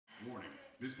Warning,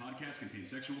 this podcast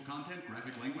contains sexual content,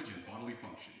 graphic language, and bodily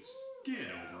functions. Get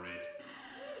over it.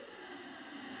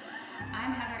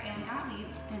 I'm Heather Ann Gottlieb,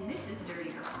 and this is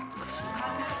Dirty Girl, a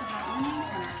podcast about women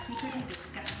and our secretly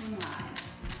disgusting lives.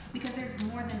 Because there's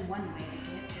more than one way to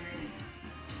get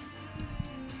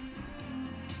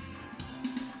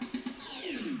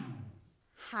dirty.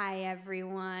 Hi,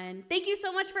 everyone. Thank you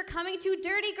so much for coming to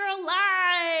Dirty Girl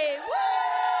Live. Woo!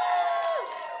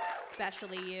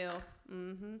 Especially you.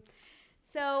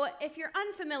 So, if you're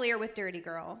unfamiliar with Dirty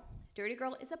Girl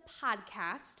is a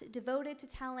podcast devoted to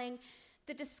telling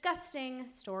the disgusting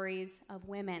stories of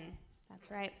women. That's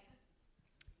right.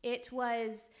 It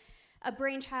was a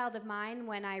brainchild of mine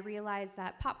when I realized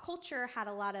that pop culture had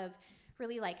a lot of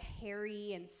really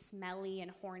hairy and smelly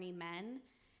and horny men.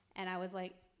 And I was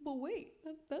like, but wait,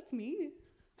 that's me.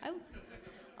 I'm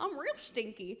real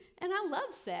stinky, and I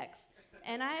love sex,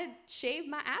 and I shave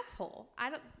my asshole.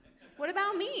 What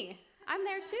about me? I'm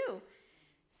there too.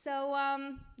 So,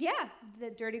 yeah,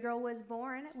 the Dirty Girl was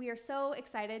born. We are so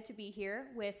excited to be here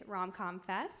with RomCom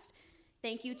Fest.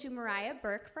 Thank you to Mariah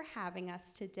Burke for having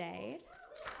us today.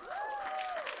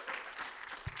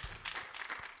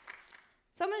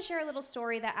 So I'm going to share a little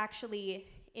story that actually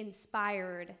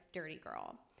inspired Dirty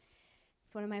Girl.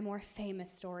 It's one of my more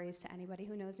famous stories to anybody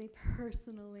who knows me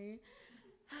personally.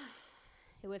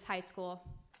 It was high school.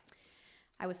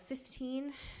 I was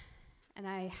 15, and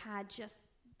I had just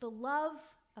the love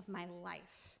of my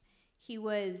life. He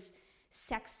was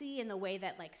sexy in the way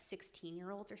that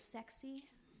 16-year-olds are sexy,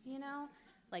 you know?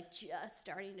 Just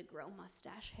starting to grow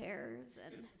mustache hairs,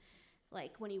 and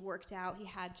when he worked out, he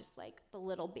had just the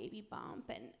little baby bump,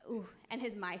 and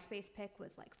his MySpace pic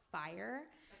was fire.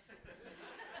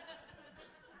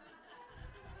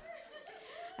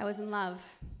 I was in love,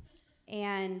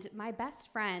 and my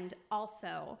best friend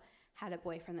also had a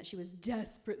boyfriend that she was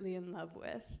desperately in love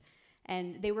with,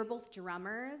 and they were both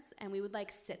drummers, and we would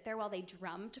sit there while they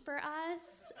drummed for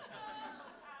us,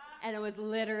 and it was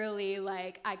literally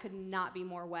I could not be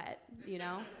more wet, you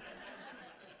know?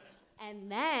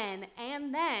 And then,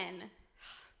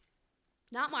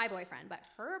 not my boyfriend, but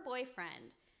her boyfriend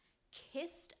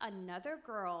kissed another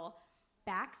girl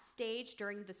backstage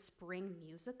during the spring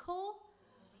musical.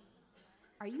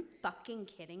 Are you fucking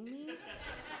kidding me?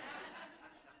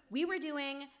 We were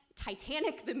doing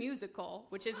Titanic the musical,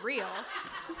 which is real.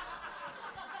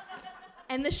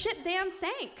 And the ship damn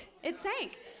sank. It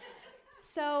sank.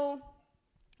 So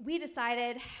we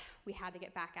decided we had to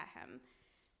get back at him.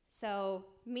 So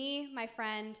me, my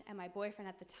friend, and my boyfriend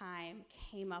at the time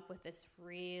came up with this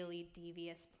really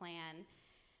devious plan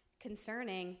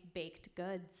concerning baked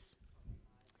goods.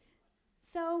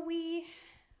 So we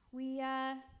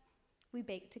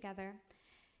baked together,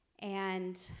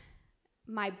 and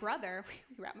my brother,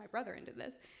 we wrapped my brother into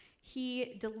this,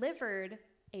 he delivered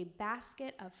a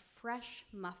basket of fresh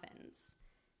muffins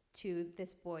to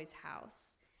this boy's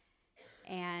house.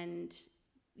 And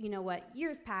you know what,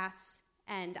 years pass,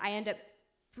 and I end up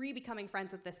becoming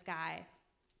friends with this guy,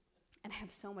 and I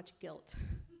have so much guilt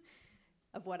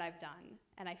of what I've done,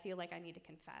 and I feel like I need to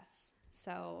confess.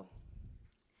 So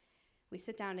we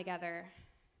sit down together,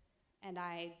 and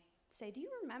I say, do you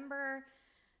remember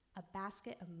a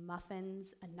basket of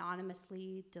muffins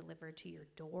anonymously delivered to your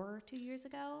door 2 years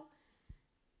ago?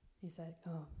 He said,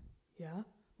 oh, yeah?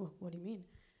 Well, what do you mean?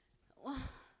 Well,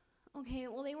 okay,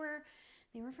 well, they were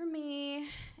for me,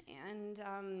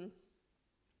 and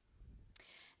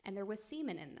there was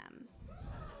semen in them.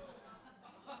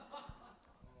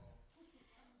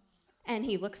 And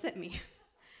he looks at me,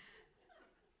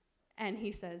 and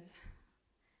he says,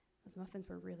 those muffins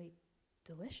were really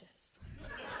delicious.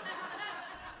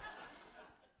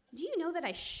 Do you know that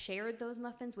I shared those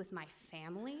muffins with my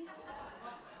family?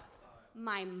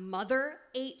 My mother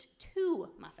ate 2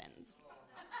 muffins.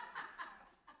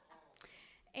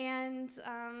 And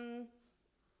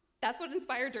that's what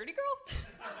inspired Dirty Girl,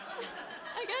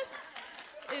 I guess.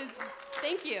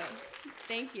 Thank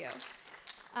you.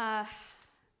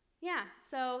 Yeah,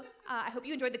 so I hope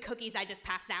you enjoyed the cookies I just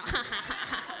passed out.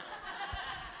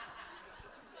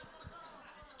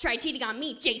 Try cheating on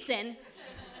me, Jason.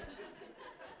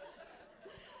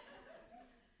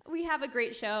 We have a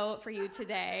great show for you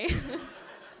today.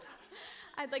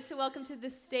 I'd like to welcome to the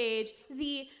stage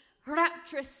the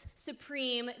raptress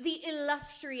supreme, the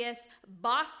illustrious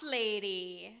boss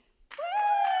lady.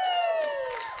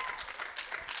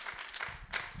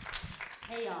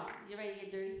 Hey y'all, you ready to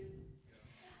get dirty?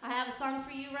 I have a song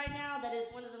for you right now that is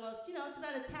one of the most, it's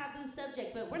about a taboo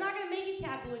subject, but we're not gonna make it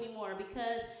taboo anymore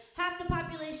because half the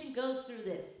population goes through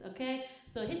this, okay?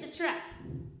 So hit the track.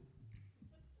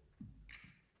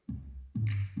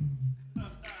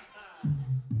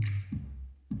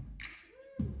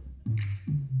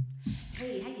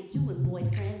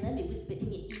 boyfriend, let me whisper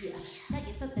in your ear. Tell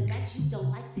you something that you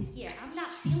don't like to hear. I'm not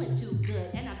feeling too good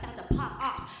and I'm about to pop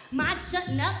off. Mind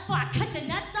shutting up before I cut your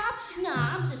nuts off?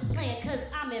 Nah, I'm just playing cause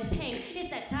I'm in pain. It's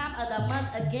that time of the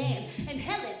month again. And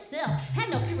hell itself had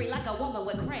no fury like a woman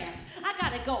with cramps. I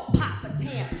gotta go pop a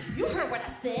tam. You heard what I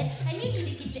said, and you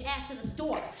need to get your ass to the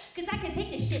store. Cause I can't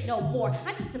take this shit no more.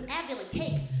 I need some Advil and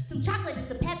cake, some chocolate and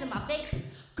some pads in my vape.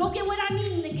 Go get what I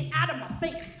need and then get out of my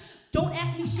face. Don't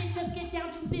ask me shit, just get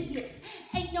down to business.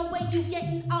 Ain't no way you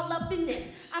getting all up in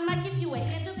this. I might give you a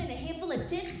hand job and a handful of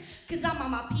tits, cause I'm on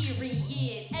my period.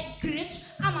 Hey bitch,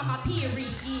 I'm on my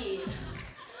period.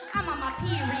 I'm on my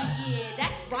period,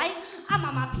 that's right, I'm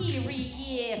on my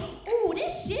period. Ooh,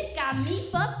 this shit got me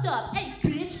fucked up. Hey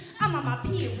bitch, I'm on my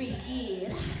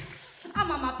period.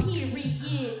 I'm on my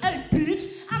period. Hey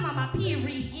bitch, I'm on my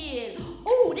period.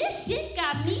 Ooh, this shit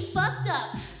got me fucked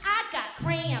up. I got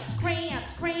cramps,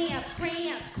 cramps, cramps,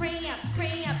 cramps, cramps,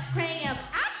 cramps, cramps.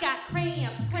 I got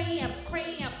cramps, cramps,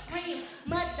 cramps, cramps.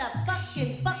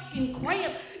 Motherfucking fucking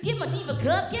cramps. Get my diva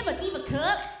cup, get my diva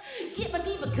cup. Get my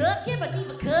diva cup, get my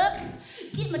diva cup.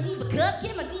 Get my diva cup,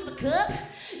 get my diva cup.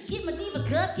 Get my diva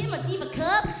cup, get my diva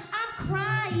cup. I'm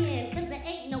crying, cause there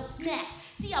ain't no snacks.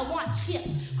 See, I want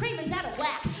chips, cravings out of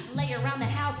whack. Lay around the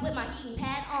house with my heating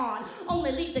pad on.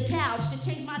 Only leave the couch to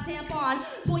change my tampon.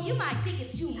 Boy, you might think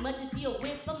it's too much to deal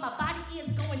with, but my body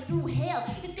is going through hell.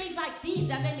 It's days like these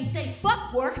that make me say,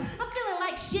 fuck work. I'm feeling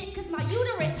like shit cause my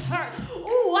uterus hurt.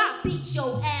 Ooh, I'll beat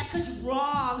your ass cause you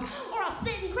wrong. Or I'll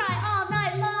sit and cry all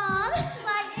night long.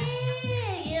 Like,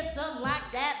 yeah, something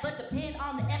like that. But depend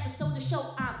on the episode, the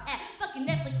show I'm at. Fucking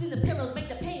Netflix and the pillows make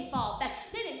the pain fall back.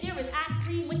 Ben and Jerry's ice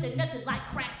cream with the nuts is like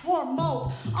crack.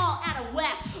 Hormones all out of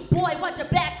whack. Boy, watch your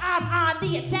back, I'm on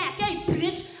the attack. Hey,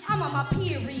 bitch, I'm on my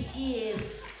period.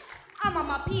 I'm on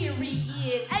my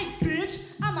period. Hey,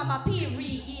 bitch, I'm on my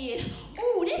period.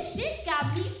 Ooh, this shit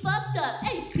got me fucked up.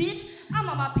 Hey, bitch, I'm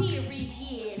on my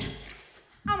period.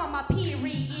 I'm on my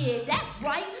period. That's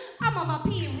right, I'm on my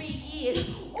period.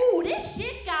 Ooh, this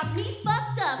shit got me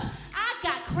fucked up. I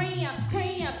got cramps,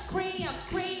 cramps, cramps,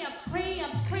 cramps,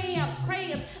 cramps, cramps,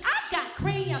 cramps. I got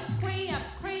cramps,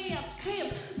 cramps, cramps,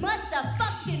 cramps.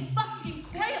 Motherfucking fucking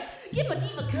cramps. Get my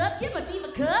diva cup, get my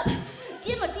diva cup.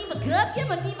 Get my diva cup, get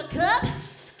my diva cup.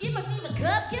 Get my diva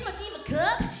cup, get my diva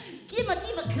cup. Get my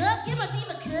diva cup, get my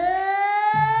diva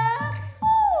cup.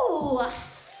 Ooh.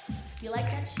 You like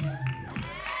that shit?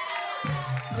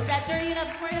 Was that dirty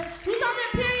enough for you? Who's on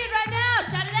their period right now?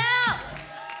 Shout it out.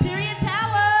 Period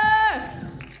power.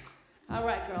 All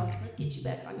right, girl, let's get you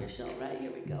back on your show, right?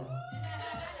 Here we go.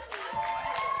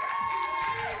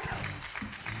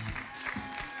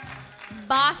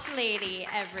 Boss Lady,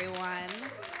 everyone.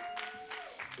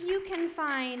 You can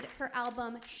find her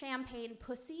album Champagne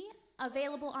Pussy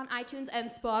available on iTunes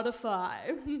and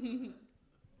Spotify.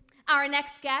 Our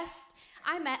next guest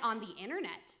I met on the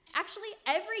internet. Actually,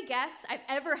 every guest I've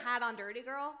ever had on Dirty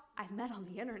Girl, I've met on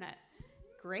the internet.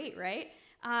 Great, right?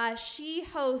 She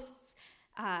hosts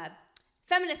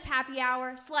Feminist Happy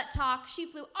Hour, Slut Talk. She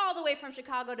flew all the way from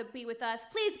Chicago to be with us.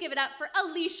 Please give it up for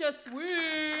Alicia Sweet.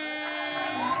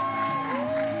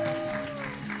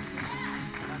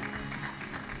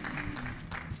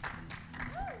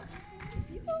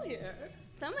 People here.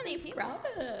 So many people.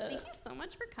 Crowded. Thank you so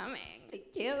much for coming.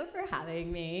 Thank you for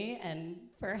having me and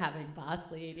for having Boss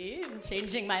Lady and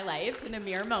changing my life in a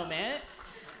mere moment.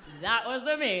 That was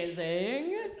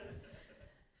amazing.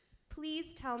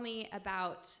 Please tell me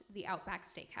about the Outback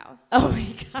Steakhouse. Oh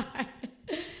my God.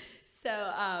 So,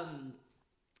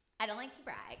 I don't like to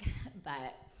brag,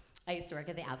 but I used to work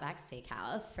at the Outback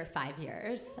Steakhouse for 5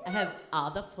 years. I have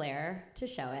all the flair to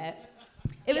show it.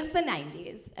 It was the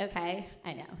 90s, okay?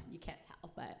 I know, you can't tell,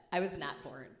 but I was not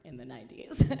born in the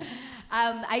 90s.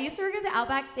 I used to work at the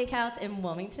Outback Steakhouse in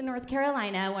Wilmington, North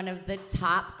Carolina, one of the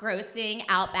top grossing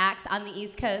Outbacks on the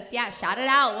East Coast. Yeah, shout it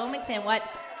out, Wilmington, what's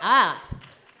up?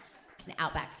 An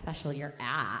Outback special your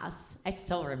ass. I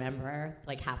still remember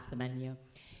like half the menu.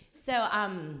 So I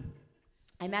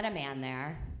met a man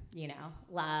there, you know,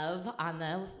 love on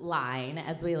the line,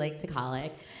 as we like to call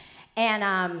it.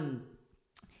 And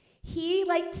he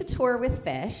liked to tour with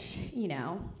Fish, you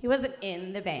know. He wasn't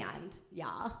in the band,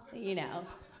 y'all, you know.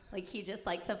 Like he just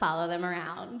liked to follow them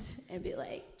around and be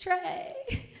like,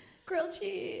 Trey, grilled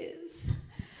cheese.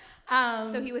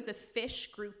 So he was a Fish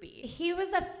groupie. He was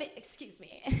a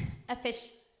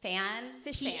Fish fan.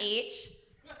 Fish PH.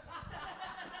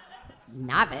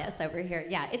 Novice over here.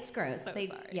 Yeah, it's gross. So sorry.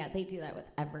 Yeah, they do that with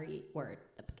every word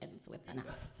that begins with an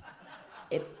F.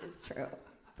 It is true.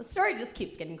 The story just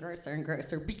keeps getting grosser and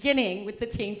grosser, beginning with the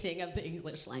tainting of the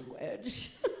English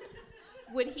language.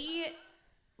 Would he,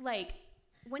 like,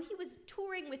 when he was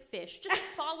touring with Fish, just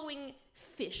following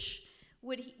Fish,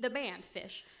 the band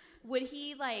Fish, would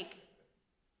he like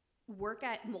work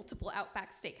at multiple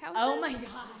Outback Steakhouses? Oh my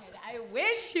God, I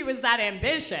wish he was that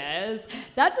ambitious.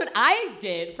 That's what I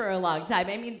did for a long time.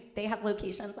 I mean, they have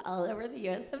locations all over the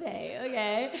US of A,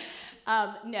 okay?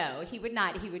 No, he would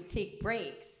not. He would take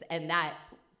breaks, and that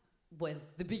was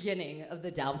the beginning of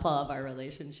the downfall of our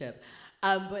relationship.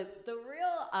 But the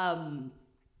real,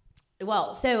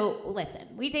 well, so listen,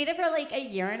 we dated for like a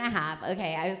year and a half.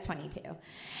 Okay, I was 22.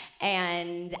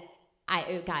 And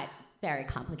it got very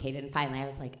complicated, and finally I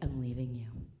was like, I'm leaving you.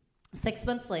 6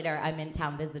 months later, I'm in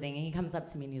town visiting, and he comes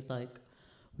up to me and he's like,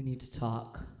 we need to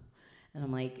talk. And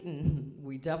I'm like,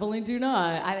 we definitely do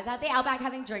not. I was at the Outback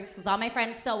having drinks because all my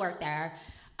friends still work there.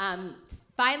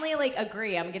 Finally, like,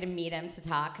 agree I'm gonna meet him to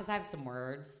talk because I have some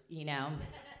words, you know.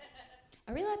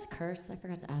 Are we allowed to curse? I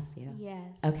forgot to ask you.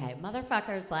 Yes. Okay,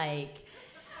 motherfucker's like,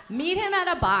 meet him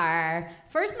at a bar.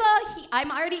 First of all,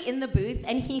 I'm already in the booth,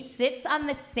 and he sits on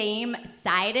the same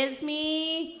side as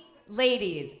me.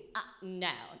 Ladies,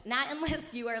 no. Not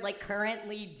unless you are, like,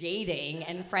 currently dating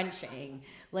and Frenching.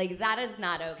 Like, that is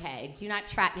not okay. Do not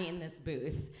trap me in this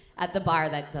booth at the bar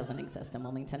that doesn't exist in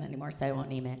Wilmington anymore, so I won't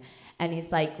name it. And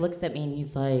he's like, looks at me, and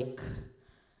he's like,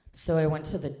 so I went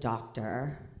to the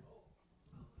doctor.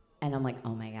 And I'm like,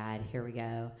 oh, my God, here we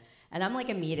go. And I'm, like,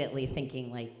 immediately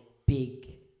thinking, like,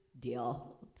 big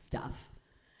deal stuff.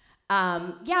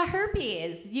 Yeah,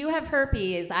 herpes. You have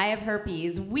herpes. I have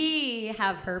herpes. We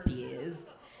have herpes.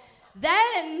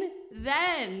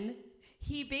 Then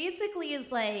he basically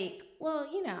is like, well,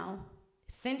 you know,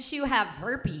 since you have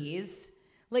herpes,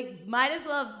 like, might as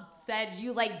well have said,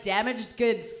 you, like, damaged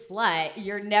goods slut.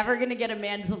 You're never going to get a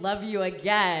man to love you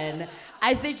again.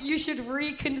 I think you should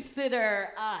reconsider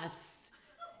us,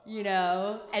 you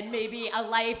know, and maybe a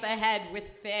life ahead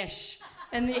with Fish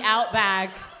and the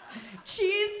Outback.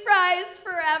 Cheese fries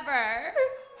forever.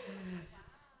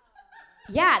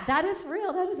 Yeah, that is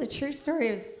real. That is a true story.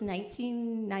 It was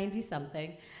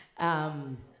 1990-something.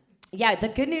 Yeah, the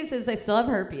good news is I still have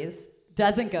herpes.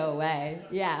 Doesn't go away.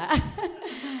 Yeah.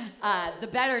 The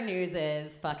better news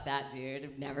is, fuck that dude.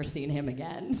 I've never seen him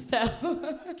again. So,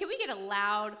 can we get a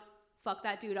loud fuck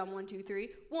that dude on 1, 2, 3?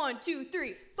 1, 2,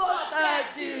 3. Fuck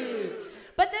that dude.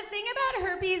 But the thing about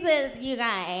herpes is, you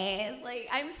guys, like,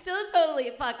 I'm still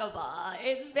totally fuckable.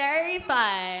 It's very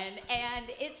fun. And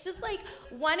it's just like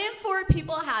 1 in 4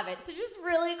 people have it. So just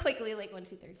really quickly, like 1,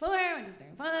 2, 3, 4, 1, 2, 3,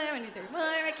 4, 1, 2, 3, 4.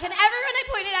 Can everyone I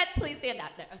pointed at please stand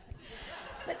up? No.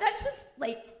 But that's just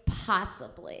like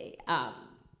possibly.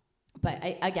 But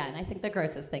I think the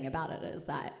grossest thing about it is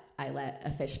that I let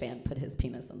a Fish fan put his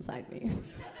penis inside me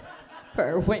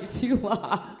for way too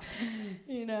long,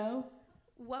 you know?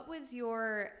 What was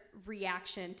your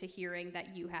reaction to hearing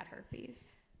that you had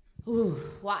herpes? Ooh,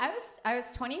 well, I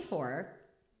was 24,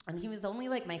 and he was only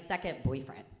like my second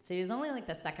boyfriend. So he was only like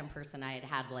the second person I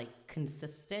had like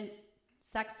consistent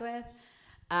sex with.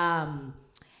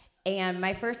 And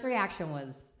my first reaction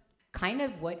was kind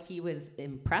of what he was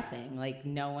impressing. Like,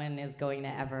 no one is going to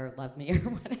ever love me or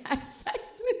want to have sex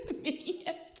with me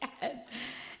again.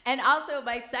 And also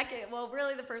my second, well,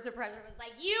 really the first impression was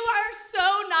like, you are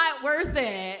so not worth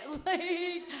it.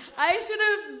 Like, I should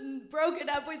have broken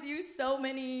up with you so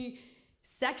many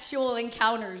sexual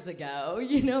encounters ago.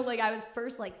 You know, like I was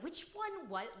first like, which one,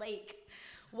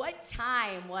 what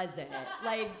time was it?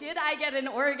 Like, did I get an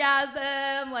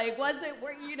orgasm? Like, was it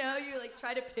where, you know, you like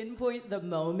try to pinpoint the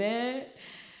moment.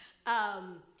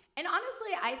 And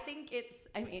honestly, I think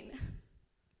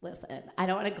listen, I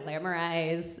don't want to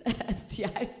glamorize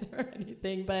STIs or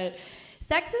anything, but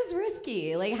sex is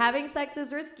risky. Like, having sex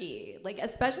is risky. Like,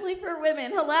 especially for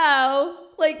women. Hello?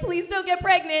 Like, please don't get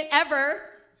pregnant, ever.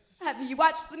 Have you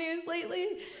watched the news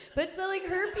lately? But so, like,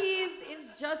 herpes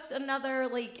is just another,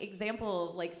 like, example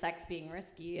of, like, sex being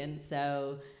risky. And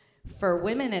so for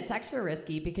women, it's extra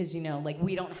risky because, you know, like,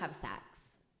 we don't have sex.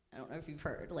 I don't know if you've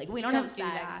heard. Like, we don't have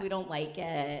sex. We don't like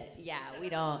it. Yeah, we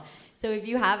don't. So if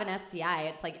you have an STI,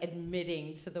 it's like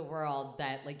admitting to the world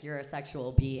that, like, you're a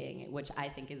sexual being, which I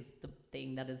think is the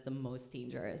thing that is the most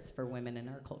dangerous for women in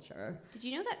our culture. Did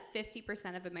you know that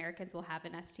 50% of Americans will have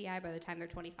an STI by the time they're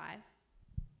 25?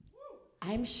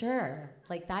 I'm sure.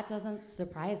 Like, that doesn't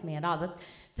surprise me at all.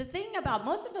 The thing about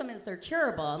most of them is they're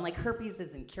curable, and, like, herpes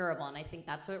isn't curable, and I think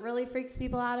that's what really freaks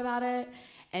people out about it.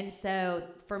 And so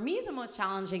for me, the most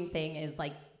challenging thing is,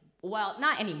 like, well,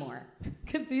 not anymore,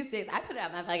 because these days I put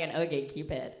out my fucking OK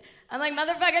Cupid. I'm like,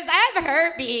 motherfuckers, I have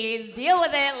herpes. Deal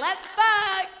with it. Let's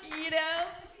fuck, you know?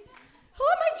 Who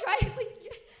am I trying,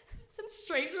 like, some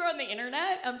stranger on the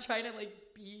internet? I'm trying to, like,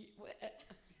 be,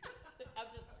 I'm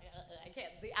just, I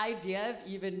can't the idea of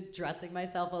even dressing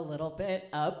myself a little bit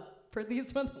up for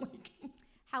these ones, like,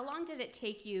 How long did it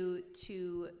take you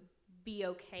to be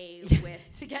okay with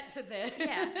to get to this?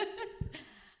 Yeah.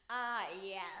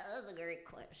 Yeah, that's a great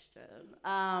question.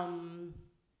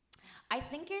 I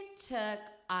think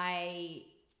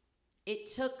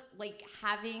it took like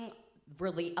having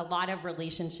really a lot of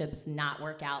relationships not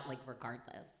work out, like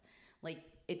regardless. Like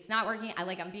it's not working.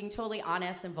 I'm being totally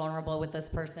honest and vulnerable with this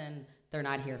person. They're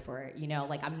not here for it. You know,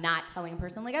 like I'm not telling a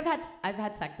person, like I've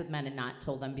had sex with men and not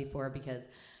told them before because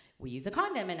we use a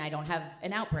condom and I don't have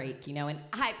an outbreak, you know, and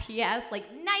IPS, like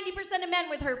 90% of men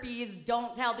with herpes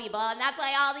don't tell people, and that's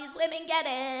why all these women get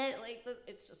it. Like,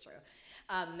 it's just true.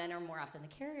 Men are more often the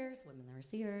carriers, women the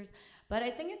receivers. But I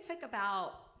think it took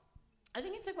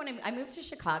when I moved to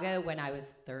Chicago when I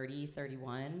was 30,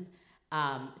 31.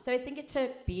 So I think it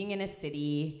took being in a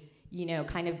city, you know,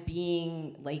 kind of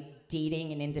being like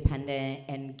dating and independent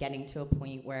and getting to a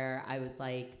point where I was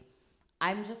like,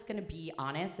 I'm just gonna be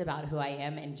honest about who I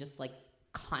am and just like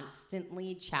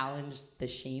constantly challenge the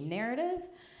shame narrative.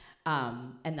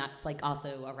 And that's like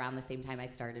also around the same time I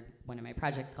started one of my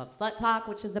projects called Slut Talk,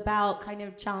 which is about kind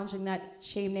of challenging that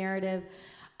shame narrative.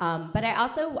 But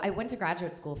I went to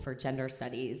graduate school for gender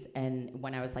studies and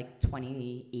when I was like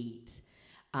 28.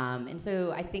 And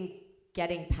so I think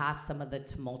getting past some of the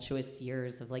tumultuous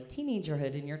years of like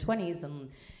teenagerhood in your 20s and,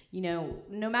 you know,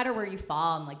 no matter where you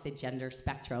fall on like the gender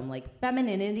spectrum, like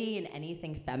femininity and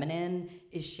anything feminine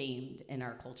is shamed in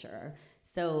our culture.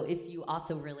 So if you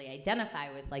also really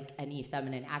identify with like any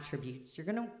feminine attributes, you're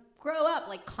gonna grow up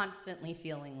like constantly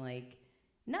feeling like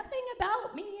nothing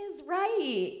about me is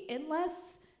right unless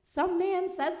some man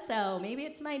says so. Maybe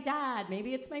it's my dad,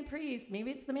 maybe it's my priest,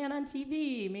 maybe it's the man on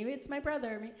TV, maybe it's my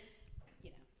brother.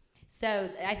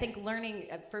 So I think learning,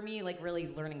 for me, like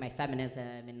really learning my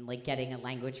feminism and like getting a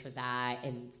language for that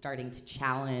and starting to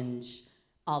challenge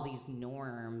all these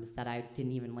norms that I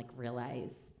didn't even like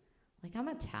realize. Like I'm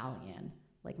Italian.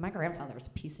 Like my grandfather was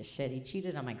a piece of shit. He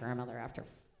cheated on my grandmother after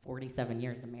 47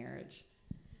 years of marriage.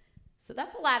 So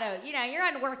that's a lot of, you know, you're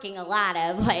unworking a lot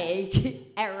of like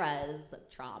eras of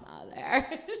trauma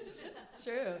there. It's just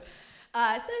true. So yeah,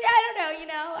 I don't know, you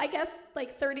know, I guess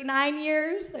like 39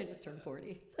 years. I just turned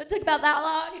 40. So it took about that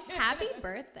long. Happy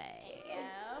birthday.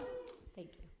 Yeah.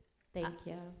 Thank you. Thank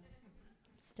you.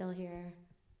 Still here.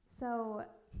 So,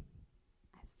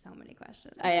 I have so many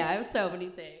questions. I have so many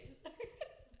things.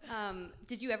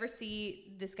 Did you ever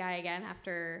see this guy again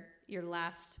after your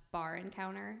last bar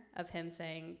encounter of him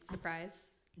saying surprise?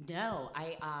 No,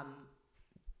 I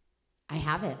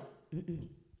haven't.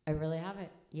 I really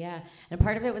haven't. Yeah. And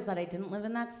part of it was that I didn't live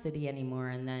in that city anymore.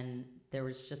 And then there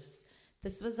was just,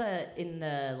 this was in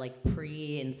the like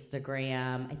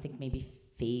pre-Instagram, I think maybe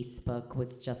Facebook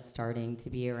was just starting to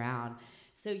be around.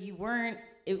 So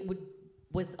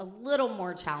was a little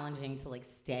more challenging to like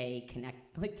stay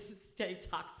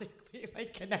toxically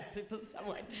like connected to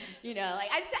someone. You know, like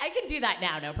I can do that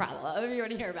now, no problem. If you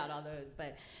want to hear about all those.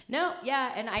 But no,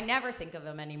 yeah. And I never think of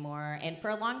them anymore. And for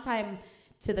a long time,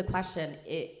 to the question,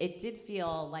 it did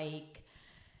feel like,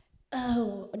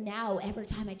 oh, now every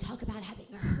time I talk about having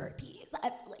herpes, I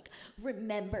have to like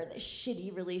remember the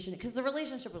shitty relationship. Because the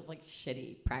relationship was like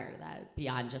shitty prior to that,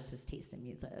 beyond just his taste in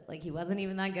music. Like he wasn't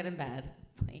even that good in bed.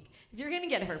 Like if you're gonna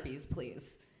get herpes, please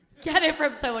get it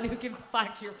from someone who can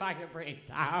fuck your fucking brains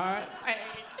out. Like,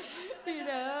 you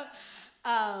know?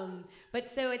 But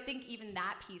so I think even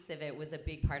that piece of it was a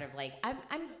big part of like, I'm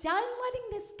done letting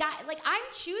this guy, like I'm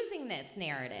choosing this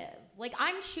narrative. Like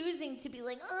I'm choosing to be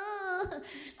like, oh,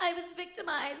 I was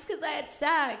victimized because I had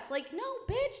sex. Like, no,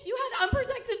 bitch, you had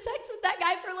unprotected sex with that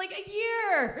guy for like a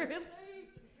year. Like,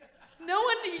 no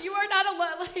one, you are not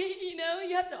alone. Like, you know,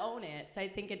 you have to own it. So I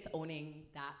think it's owning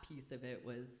that piece of it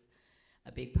was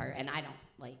a big part. And I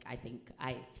think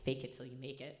I fake it till you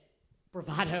make it.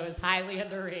 Bravado is highly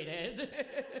underrated.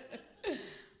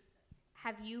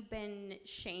 Have you been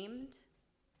shamed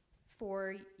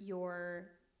for your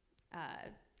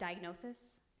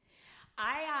diagnosis?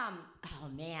 Oh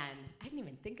man, I didn't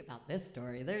even think about this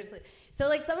story.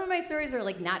 So some of my stories are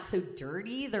like not so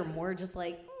dirty. They're more just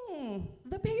like,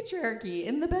 the patriarchy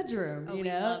in the bedroom, you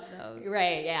know? We love those.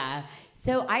 Right, yeah.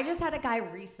 So I just had a guy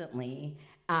recently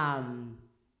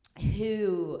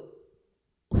who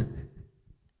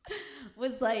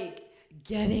was like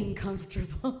getting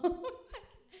comfortable. Like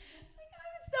I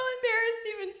was so embarrassed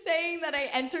even saying that I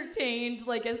entertained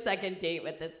like a second date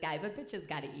with this guy, but bitches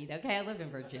gotta eat, okay? I live in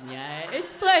Virginia.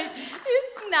 It's like,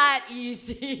 it's not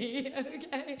easy,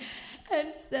 okay?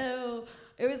 And so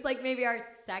it was like maybe our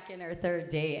second or third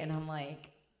date, and I'm like,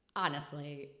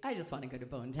 honestly, I just want to go to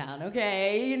Bone Town,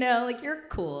 okay? You know, like, you're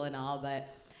cool and all, but,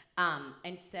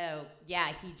 and so,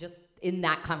 yeah, he just, in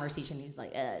that conversation, he's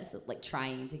like, just, like,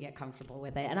 trying to get comfortable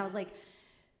with it. And I was like,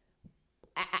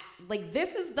 like,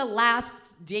 this is the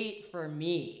last date for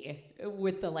me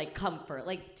with the, like, comfort.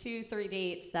 Like, 2-3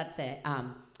 dates, that's it.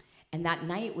 And that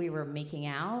night we were making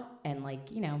out and,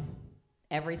 like, you know,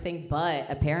 everything but,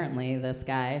 apparently, this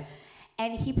guy.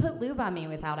 And he put lube on me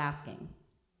without asking.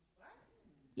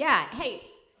 Yeah, hey,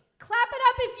 clap it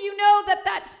up if you know that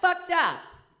that's fucked up.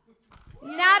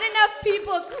 Not enough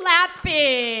people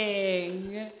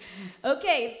clapping.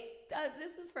 Okay,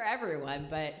 this is for everyone,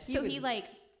 but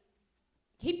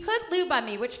he put lube on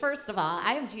me, which, first of all,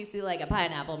 I am juicy like a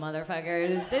pineapple,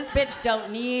 motherfuckers. This bitch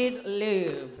don't need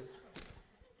lube.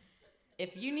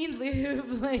 If you need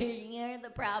lube, like, you're the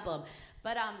problem.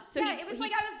 But so yeah, it was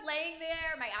like I was laying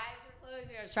there, my eyes were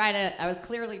closed. I was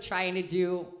clearly trying to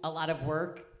do a lot of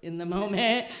work in the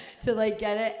moment to, like,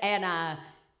 get it, and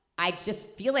I just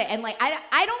feel it. And, like,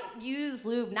 I don't use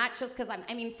lube, not just because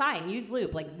I mean, fine, use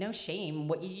lube, like, no shame.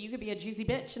 What you could be a juicy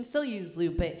bitch and still use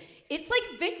lube, but it's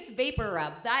like Vicks Vapor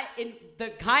Rub, that in the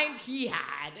kind he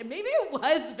had. And maybe it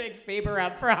was Vicks Vapor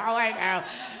Rub for all I know,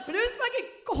 but it was fucking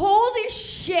cold as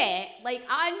shit, like,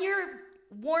 on your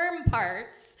warm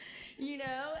parts, you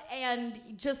know, and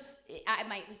just, I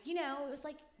might, you know, it was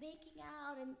like making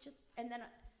out and then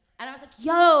I was like,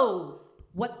 yo,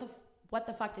 what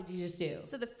the fuck did you just do?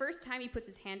 So the first time he puts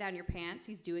his hand down your pants,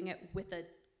 he's doing it with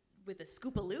a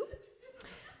scoop of lube?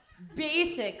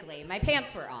 Basically, my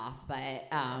pants were off, but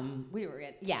we were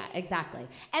good. Yeah, exactly.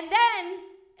 And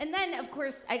then of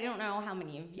course, I don't know how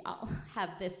many of y'all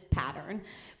have this pattern,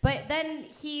 but then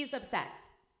he's upset.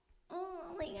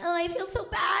 Oh, I feel so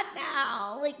bad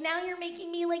now. Like, now you're making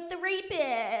me like the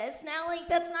rapist. Now, like,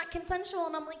 that's not consensual.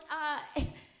 And I'm like,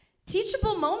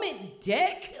 teachable moment,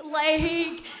 dick.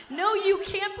 Like, no, you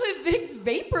can't put Vicks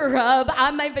Vapor Rub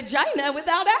on my vagina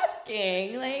without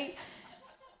asking. Like,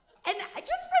 and just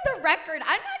for the record,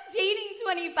 I'm not dating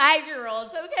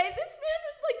 25-year-olds, okay? This man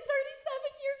was like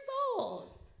 37 years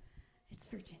old. It's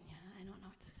Virginia. I don't know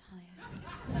what to tell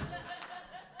you.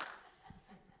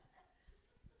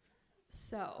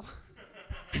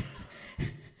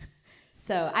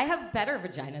 So I have better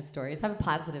vagina stories. I have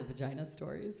positive vagina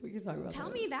stories. We can talk about Tell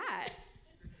that. me that.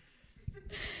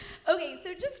 Okay,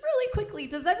 so just really quickly,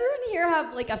 does everyone here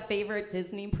have, like, a favorite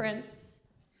Disney prince?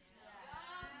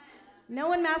 No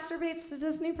one masturbates to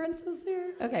Disney princes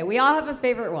here? Okay, we all have a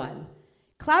favorite one.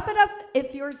 Clap it up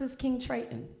if yours is King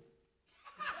Triton.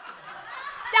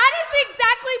 That is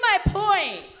exactly my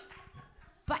point.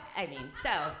 But, I mean,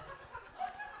 so,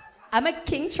 I'm a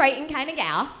King Triton kind of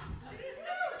gal.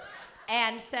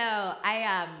 And so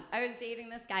I was dating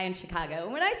this guy in Chicago.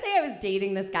 And when I say I was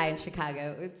dating this guy in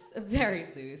Chicago, it's very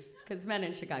loose, because men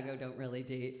in Chicago don't really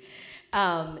date.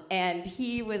 And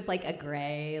he was like a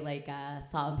gray, like a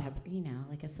salt and pepper, you know,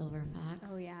 like a silver fox.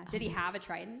 Oh, yeah. Did he have a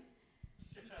trident?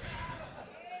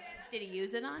 Did he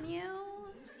use it on you?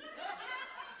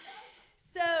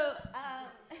 So,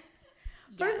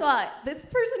 first of all, this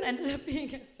person ended up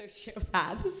being a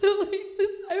sociopath. So, like,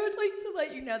 I would like to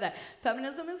let you know that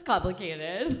feminism is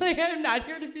complicated. Like, I'm not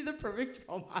here to be the perfect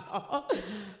role model.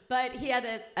 But he had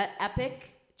an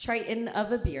epic Triton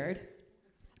of a beard.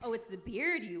 Oh, it's the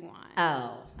beard you want.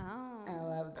 Oh. Oh. I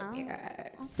love the beard. Okay.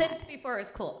 Since before it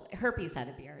was cool. Herpes had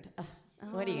a beard. Ugh,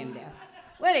 what are you gonna do?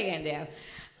 What are you gonna do?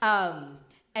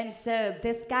 And so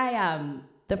this guy,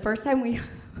 the first time we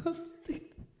hooked,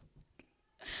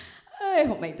 I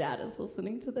hope my dad is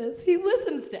listening to this. He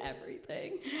listens to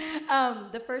everything.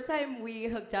 The first time we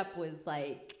hooked up was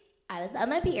like, I was on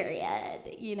my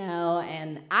period, you know,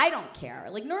 and I don't care.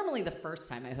 Like, normally the first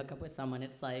time I hook up with someone,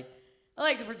 it's like, I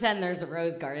like to pretend there's a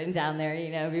rose garden down there,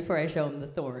 you know, before I show him the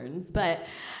thorns. But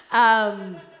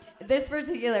this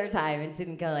particular time, it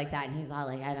didn't go like that. And he's all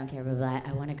like, I don't care, blah, blah,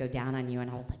 I want to go down on you. And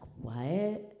I was like,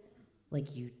 what? Like,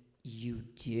 you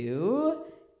do?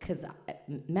 Because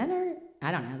men are,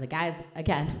 I don't know, the guys,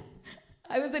 again,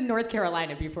 I was in North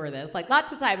Carolina before this, like,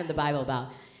 lots of time in the Bible Belt.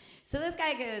 So this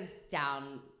guy goes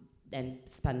down and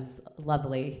spends a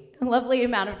lovely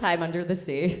amount of time under the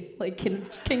sea, like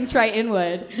King Triton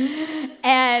would.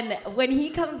 And when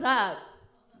he comes up,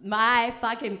 my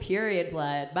fucking period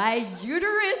blood, my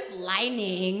uterus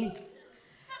lining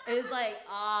is like,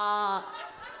 oh,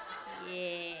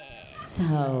 yeah.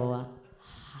 So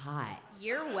hot.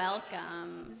 You're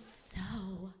welcome.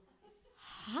 So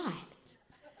hot.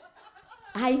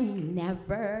 I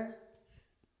never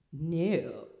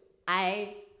knew.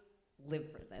 I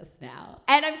live for this now.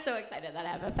 And I'm so excited that I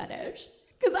have a fetish.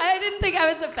 Because I didn't think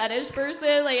I was a fetish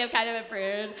person. Like, I'm kind of a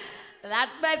prude.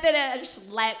 That's my finish.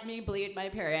 Let me bleed my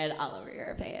period all over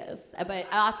your face. But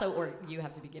also, or you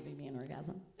have to be giving me an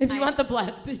orgasm. If you want the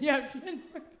blood, then you have to.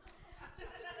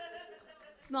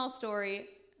 Small story.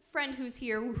 Friend who's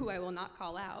here, who I will not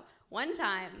call out. One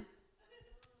time,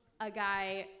 a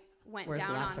guy went Where's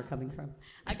down the laughter on coming from?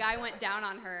 A guy went down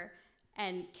on her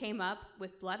and came up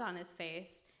with blood on his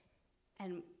face,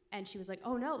 and she was like,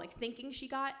 "Oh no!" Like thinking she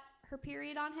got her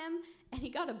period on him, and he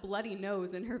got a bloody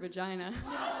nose in her vagina.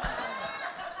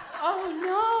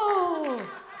 Oh no!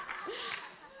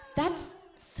 That's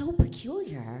so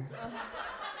peculiar.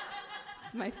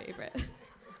 It's my favorite.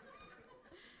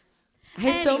 I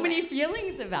have so Anyway. many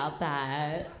feelings about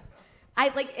that.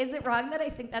 Is it wrong that I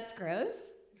think that's gross?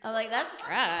 I'm like, that's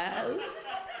gross.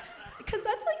 Because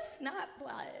that's like snot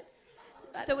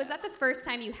blood. So was that the first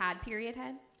time you had period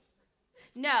head?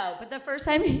 No, but the first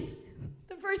guy had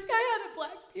a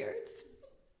black beard.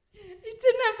 It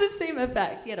didn't have the same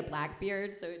effect. He had a black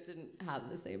beard, so it didn't have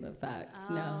the same effect.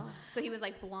 No. So he was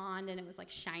like blonde and it was like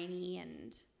shiny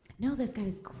and... No, this guy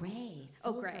was gray.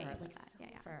 Oh, silver, gray. like That. Yeah.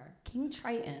 silver. King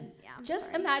Triton. Yeah, I'm Just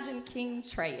sorry. imagine King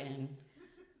Triton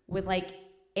with like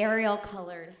Ariel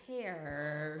colored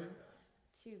hair.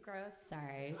 Too gross.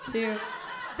 Sorry.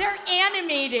 They're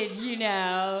animated, you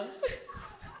know.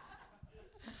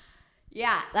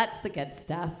 Yeah, that's the good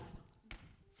stuff.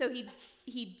 So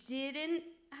he didn't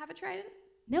have a trident?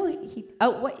 No, he.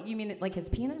 Oh, what you mean? Like his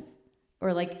penis,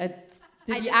 or like a?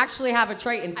 Did he just- actually have a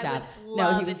Triton I staff? would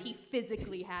love No, he was. if he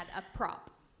physically had a prop.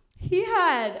 He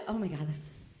had. Oh my God, this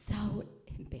is so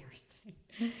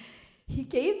embarrassing. He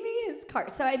gave me his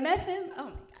card. So I met him. Oh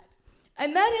my God. I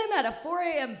met him at a 4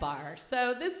 a.m. bar.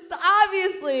 So this is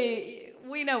obviously,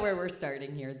 we know where we're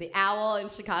starting here. The Owl in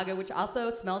Chicago, which also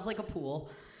smells like a pool.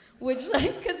 Which,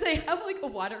 like, because they have like a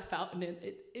water fountain.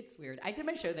 It's weird. I did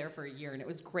my show there for a year and it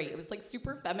was great. It was like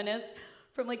super feminist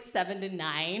from like 7 to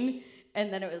 9.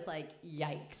 And then it was like,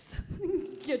 yikes.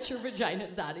 Get your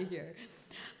vaginas out of here.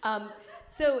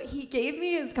 So he gave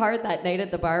me his card that night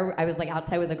at the bar. I was like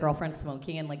outside with a girlfriend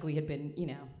smoking and like we had been, you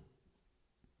know,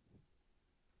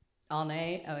 all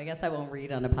night. Oh, I guess I won't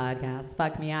read on a podcast.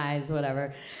 Fuck me eyes,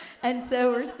 whatever. And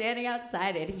so we're standing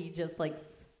outside and he just like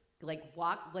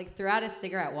walked, like threw out a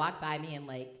cigarette, walked by me and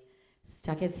like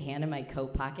stuck his hand in my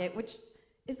coat pocket, which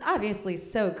is obviously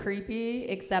so creepy,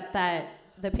 except that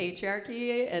the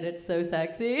patriarchy and it's so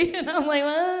sexy. And I'm like,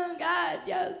 oh God,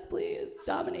 yes, please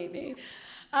dominate me.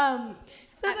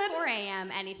 So At then 4 a.m.,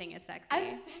 anything is sexy. I'm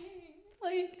saying,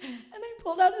 like, and I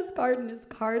pulled out his card, and his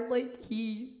card, like,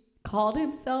 he called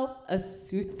himself a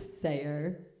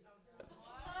soothsayer.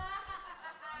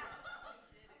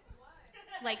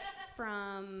 Like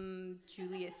from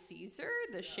Julius Caesar,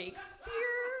 the Shakespeare?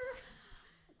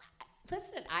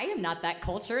 Listen, I am not that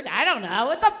cultured. I don't know.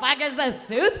 What the fuck is a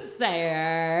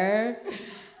soothsayer?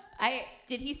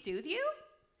 Did he soothe you?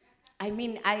 I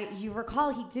mean, you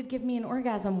recall he did give me an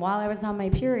orgasm while I was on my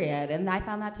period, and I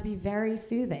found that to be very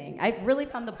soothing. I really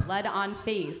found the blood on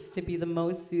face to be the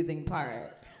most soothing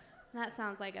part. That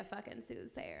sounds like a fucking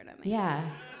soothsayer to me. Yeah.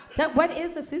 So what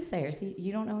is a soothsayer? See,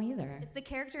 you don't know either. It's the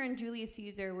character in Julius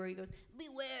Caesar where he goes,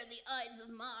 "Beware the Ides of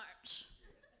March."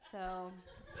 So,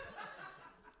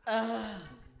 Oh,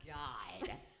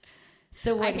 God.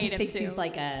 So what, I he hate him thinks too. he's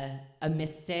like a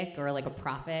mystic or like a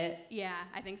prophet? yeah,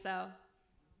 I think so.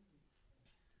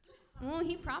 Oh,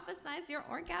 he prophesied your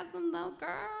orgasm though,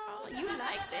 girl. You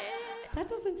liked it. That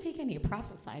doesn't take any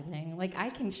prophesizing. Like,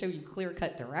 I can show you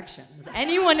clear-cut directions.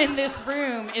 Anyone in this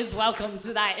room is welcome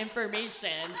to that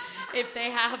information if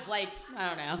they have, like, I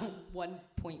don't know,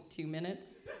 1.2 minutes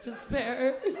to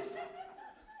spare.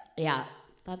 Yeah,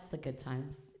 that's the good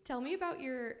times. Tell me about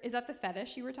is that the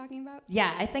fetish you were talking about?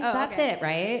 Yeah, I think Oh, that's okay. it,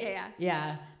 right? Yeah.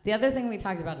 Yeah. The other thing we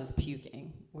talked about is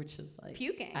puking, which is like...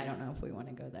 Puking? I don't know if we want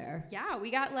to go there. Yeah,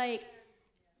 we got like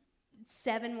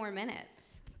 7 more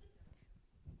minutes.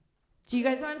 Do you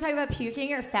guys want to talk about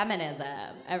puking or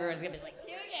feminism? Everyone's going to be like,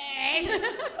 puking!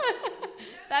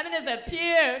 Feminism,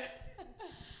 puke!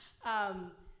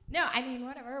 No, I mean,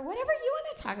 whatever you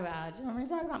want to talk about. Do you want me to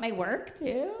talk about my work,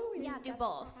 too? Yeah, do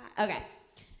both. Okay.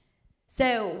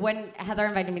 So when Heather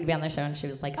invited me to be on the show and she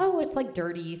was like, oh, it's like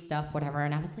dirty stuff, whatever.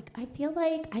 And I was like, I feel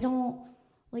like I don't,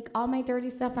 like all my dirty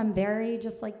stuff, I'm very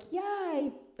just like, yeah,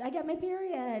 I get my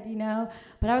period, you know?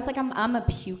 But I was like, I'm a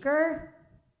puker.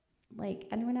 Like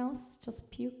anyone else?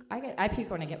 Just puke? I puke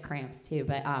when I get cramps too,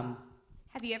 but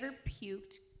Have you ever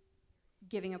puked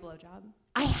giving a blowjob?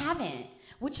 I haven't,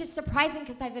 which is surprising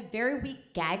because I have a very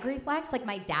weak gag reflex. Like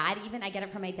my dad, even I get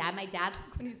it from my dad. My dad,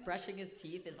 when he's brushing his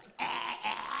teeth, is like,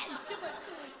 you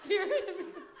can hear him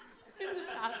in the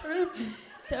bathroom.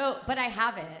 So, but I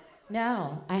haven't.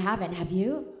 No, I haven't. Have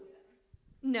you?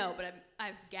 No, but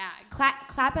I've gagged.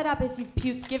 Clap it up if you've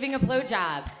puked giving a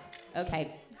blowjob.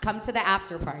 Okay, come to the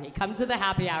after party. Come to the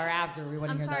happy hour after. We want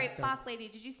to I'm hear sorry, that story. boss lady.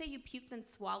 Did you say you puked and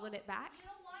swallowed it back? You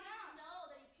don't want him to know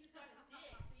that he puked on his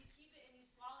dick, so you keep it and you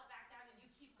swallow it back down and you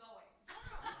keep going.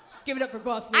 Give it up for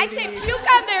boss I lady. say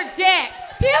puke on their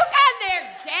dicks. Puke on their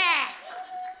dicks.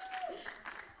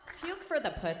 Puke for the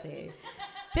pussy.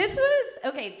 This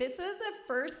was a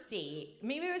first date.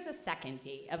 Maybe it was a second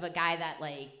date of a guy that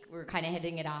like we were kind of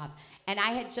hitting it off. And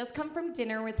I had just come from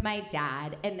dinner with my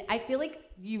dad. And I feel like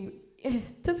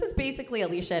this is basically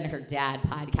Alicia and her dad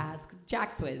podcast. 'Cause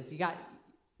Jack Swizz,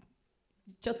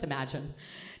 just imagine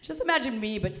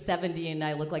me, but 70 and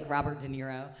I look like Robert De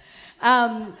Niro.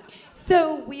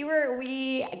 So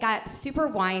we got super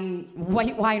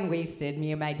white wine wasted,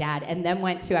 me and my dad, and then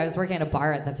I was working at a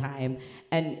bar at the time,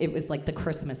 and it was like the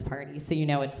Christmas party. So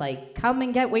it's like, come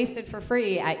and get wasted for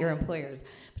free at your employer's.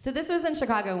 So this was in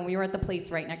Chicago, and we were at the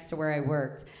place right next to where I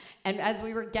worked. And as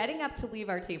we were getting up to leave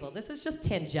our table, this is just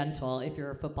tangential if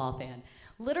you're a football fan,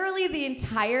 literally the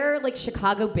entire like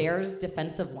Chicago Bears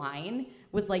defensive line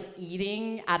was like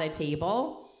eating at a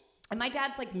table. And my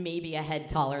dad's like maybe a head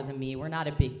taller than me. We're not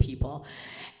a big people.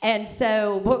 And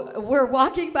so we're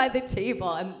walking by the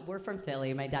table, and we're from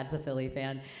Philly. My dad's a Philly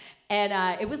fan.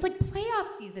 And it was like playoff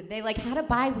season. They like had a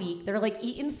bye week. They're like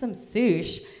eating some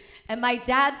sushi. And my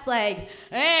dad's like,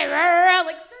 hey, rah, rah,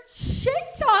 like starts shit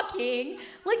talking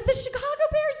like the Chicago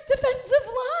Bears defensive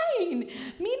line.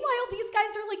 Meanwhile, these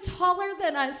guys are like taller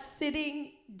than us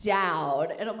sitting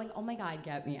down. And I'm like, oh my God,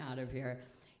 get me out of here.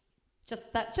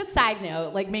 Just side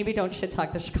note, like maybe don't shit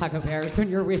talk the Chicago Bears when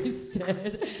you're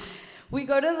wasted. We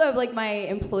go to my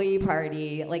employee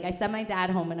party. Like I send my dad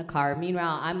home in a car.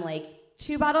 Meanwhile, I'm like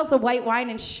 2 bottles of white wine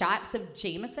and shots of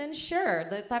Jameson. Sure,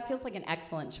 that feels like an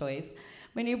excellent choice.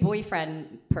 My new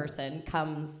boyfriend person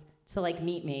comes to like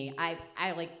meet me. I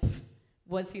like,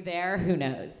 was he there? Who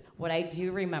knows? What I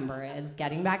do remember is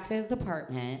getting back to his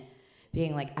apartment,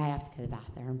 being like, I have to go to the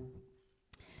bathroom.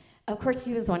 Of course,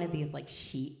 he was one of these like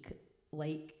chic.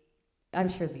 Like, I'm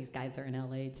sure these guys are in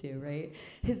LA too, right?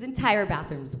 His entire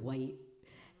bathroom's white.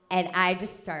 And I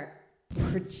just start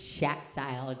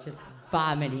projectile, just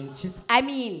vomiting.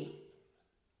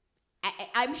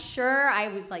 I'm sure I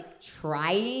was like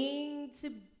trying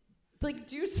to like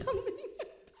do something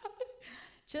about it.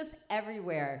 Just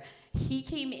everywhere. He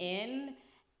came in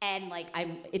and like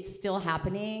it's still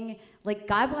happening. Like,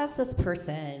 God bless this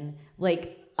person,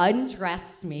 like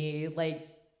undressed me, like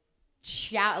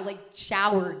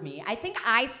showered me. I think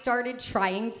I started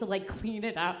trying to like clean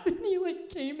it up, and he like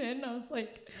came in. I was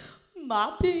like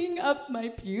mopping up my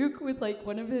puke with like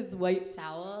one of his white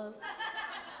towels.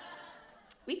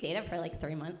 We dated for like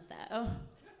 3 months though.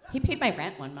 He paid my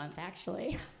rent 1 month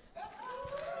actually.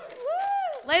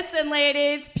 Listen,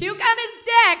 ladies, puke on his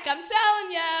dick. I'm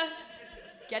telling ya,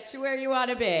 get you where you want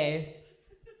to be.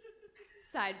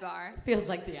 Sidebar. Feels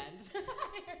like the end.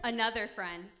 Another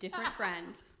friend, different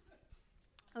friend.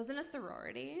 I was in a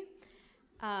sorority.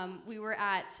 We were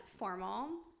at formal,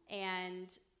 and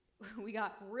we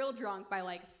got real drunk by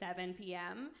like 7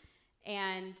 p.m.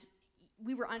 And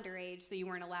we were underage, so you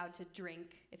weren't allowed to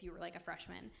drink if you were like a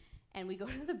freshman. And we go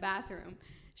to the bathroom.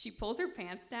 She pulls her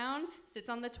pants down, sits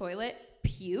on the toilet,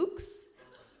 pukes,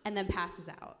 and then passes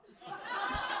out.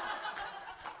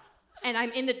 And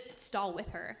I'm in the stall with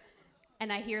her.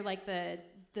 And I hear like the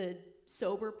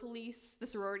sober police, the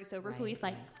sorority sober police,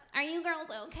 like, are you girls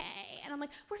okay? And I'm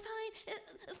like, we're fine,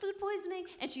 food poisoning.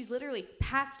 And she's literally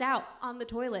passed out on the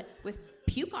toilet with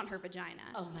puke on her vagina.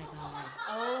 Oh my God.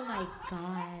 Oh my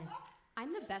God.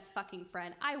 I'm the best fucking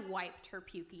friend. I wiped her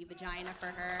pukey vagina for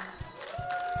her.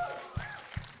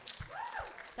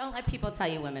 Don't let people tell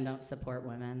you women don't support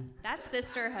women. That's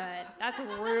sisterhood. That's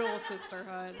real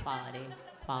sisterhood.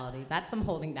 Quality. That's some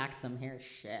holding back some hair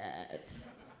shit.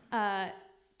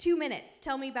 2 minutes.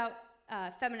 Tell me about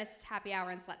Feminist Happy Hour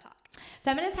and Slut Talk.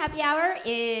 Feminist Happy Hour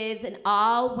is an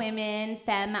all-women,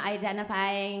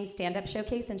 femme-identifying stand-up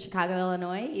showcase in Chicago,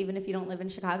 Illinois. Even if you don't live in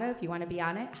Chicago, if you want to be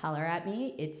on it, holler at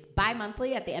me. It's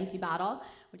bi-monthly at the Empty Bottle,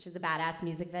 which is a badass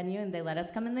music venue, and they let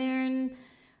us come in there and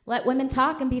let women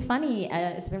talk and be funny.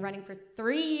 It's been running for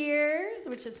 3 years,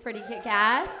 which is pretty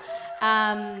kick-ass.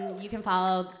 You can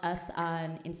follow us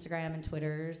on Instagram and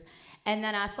Twitters. And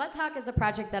then Slut Talk is a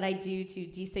project that I do to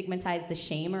destigmatize the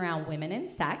shame around women and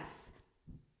sex.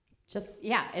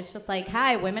 It's just like,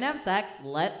 hi, women have sex,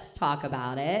 let's talk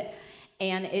about it.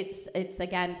 And it's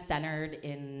again centered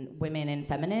in women and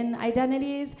feminine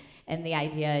identities. And the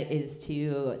idea is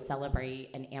to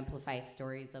celebrate and amplify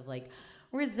stories of like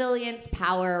resilience,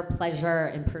 power, pleasure,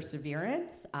 and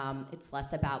perseverance. It's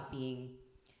less about being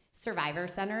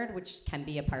survivor-centered, which can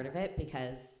be a part of it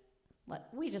because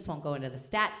we just won't go into the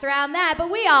stats around that, but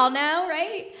we all know,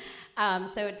 right?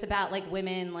 So it's about like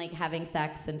women like having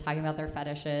sex and talking about their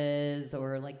fetishes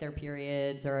or like their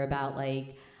periods, or about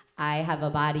like, I have a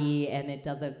body and it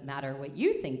doesn't matter what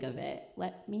you think of it.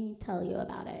 Let me tell you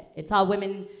about it. It's all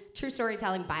women, true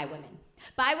storytelling by women.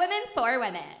 By women, for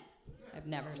women. I've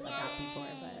never said that before,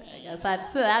 but I guess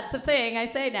that's the thing I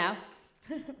say now.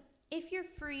 If you're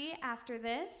free after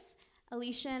this,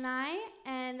 Alicia and I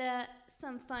and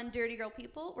some fun Dirty Girl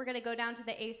people, we're going to go down to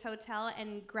the Ace Hotel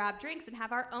and grab drinks and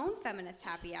have our own feminist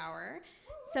happy hour.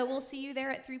 So we'll see you there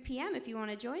at 3 p.m. if you want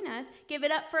to join us. Give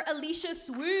it up for Alicia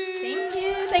Sweet. Thank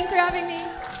you. Thanks for having me.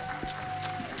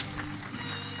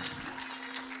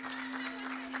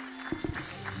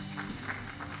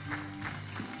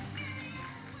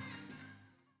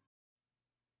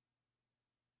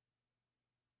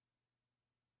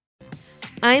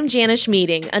 I'm Janice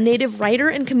Meading, a native writer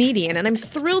and comedian, and I'm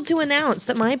thrilled to announce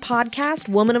that my podcast,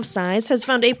 Woman of Size, has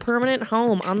found a permanent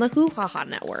home on the Hoo Ha Ha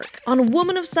Network. On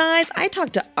Woman of Size, I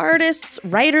talk to artists,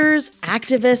 writers,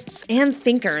 activists, and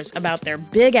thinkers about their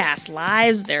big-ass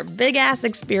lives, their big-ass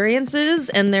experiences,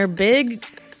 and their big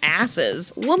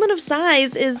asses. Woman of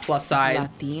Size is plus size,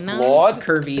 Latina, flawed,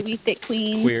 curvy, we thick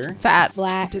queen, queer, fat,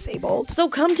 black, disabled. So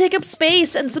come take up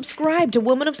space and subscribe to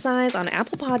Woman of Size on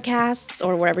Apple Podcasts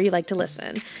or wherever you like to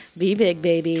listen. Be big,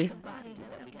 baby.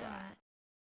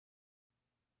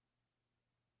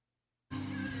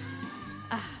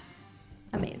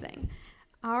 Amazing.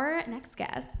 Our next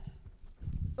guest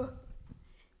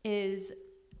is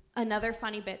another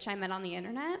funny bitch I met on the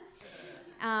internet.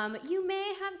 You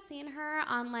may have seen her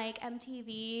on like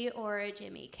MTV or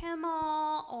Jimmy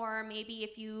Kimmel, or maybe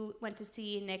if you went to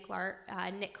see Nick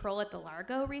Kroll at the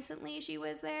Largo recently, she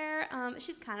was there.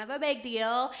 She's kind of a big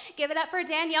deal. Give it up for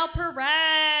Danielle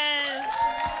Perez.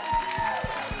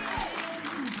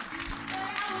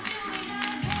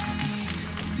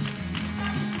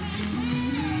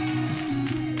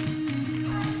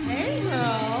 Hey,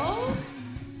 girl.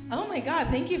 Oh my God,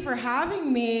 thank you for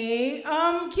having me.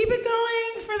 Keep it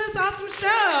going for this awesome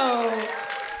show.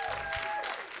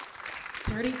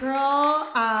 Dirty Girl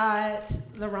at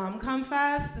the RomCom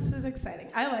Fest. This is exciting.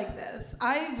 I like this.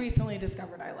 I recently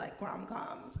discovered I like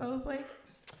rom-coms. I was like,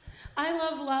 I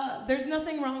love love. There's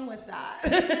nothing wrong with that.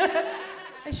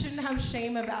 I shouldn't have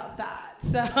shame about that.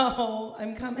 So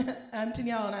I'm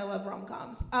Danielle and I love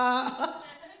rom-coms.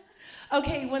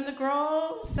 Okay, when the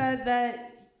girl said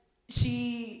that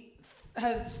she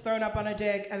has thrown up on a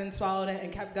dick and then swallowed it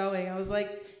and kept going, I was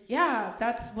like, yeah,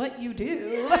 that's what you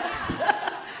do.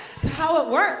 That's how it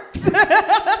works.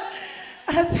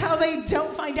 That's how they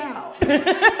don't find out.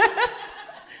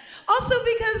 Also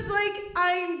because, like,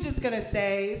 I'm just gonna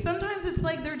say, sometimes it's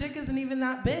like their dick isn't even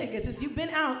that big. It's just you've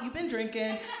been out, you've been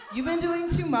drinking, you've been doing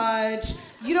too much.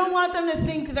 You don't want them to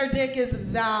think their dick is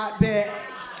that big.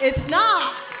 It's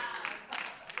not.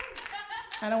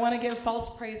 I don't want to give false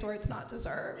praise where it's not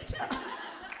deserved.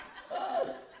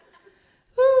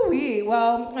 Ooh-wee.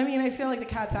 Well, I mean, I feel like the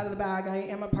cat's out of the bag. I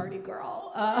am a party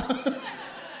girl.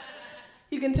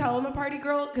 You can tell I'm a party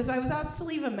girl because I was asked to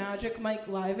leave a Magic Mike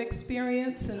live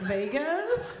experience in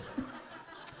Vegas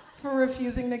for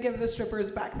refusing to give the strippers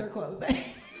back their clothing.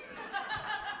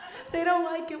 They don't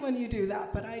like it when you do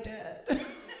that, but I did.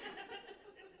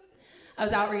 I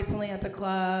was out recently at the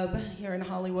club here in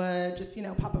Hollywood, just,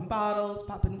 popping bottles,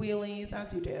 popping wheelies,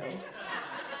 as you do.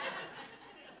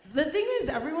 The thing is,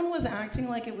 everyone was acting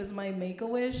like it was my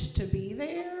make-a-wish to be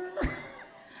there.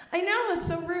 I know, it's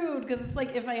so rude, because it's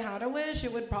like, if I had a wish,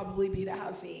 it would probably be to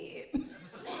have feet.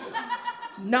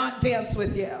 Not dance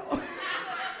with you.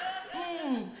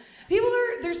 People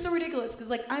they're so ridiculous,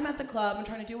 because, like, I'm at the club, I'm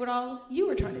trying to do it all you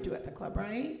were trying to do at the club,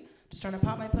 right? Just trying to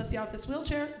pop my pussy off this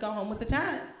wheelchair, go home with a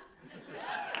 10.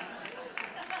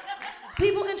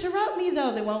 People interrupt me,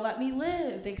 though. They won't let me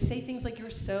live. They say things like,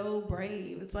 you're so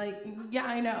brave. It's like, yeah,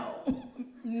 I know. I'm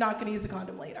not going to use a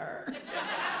condom later.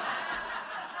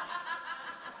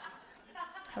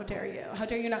 How dare you? How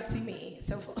dare you not see me?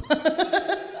 So full.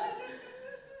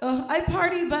 I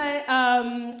party, but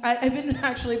I've been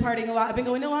actually partying a lot. I've been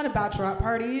going to a lot of bachelorette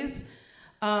parties.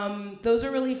 Those are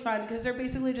really fun because they're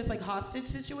basically just like hostage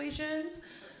situations.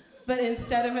 But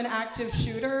instead of an active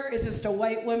shooter, it's just a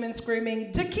white woman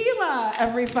screaming tequila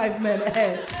every 5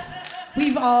 minutes.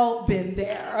 We've all been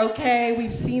there, okay?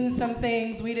 We've seen some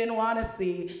things we didn't want to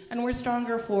see, and we're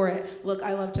stronger for it. Look,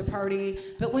 I love to party,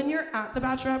 but when you're at the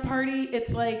bachelorette party,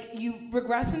 it's like you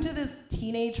regress into this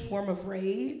teenage form of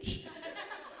rage,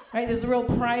 right? This real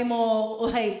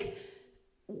primal, like,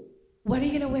 what are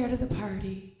you gonna wear to the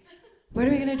party? What are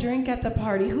we gonna drink at the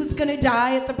party? Who's gonna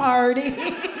die at the party?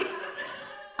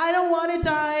 I don't want to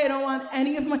die. I don't want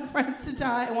any of my friends to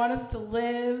die. I want us to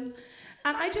live.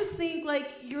 And I just think, like,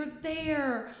 you're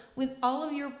there with all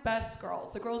of your best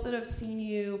girls, the girls that have seen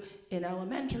you in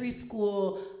elementary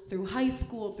school, through high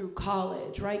school, through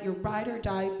college, right? Your ride or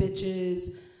die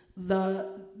bitches,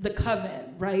 the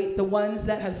coven, right? The ones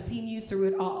that have seen you through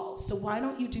it all. So why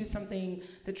don't you do something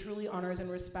that truly honors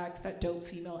and respects that dope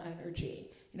female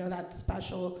energy? You know, that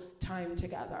special time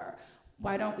together.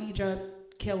 Why don't we just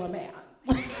kill a man?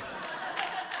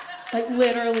 Like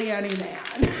literally any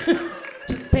man.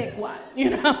 Just pick one,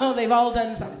 you know? They've all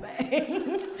done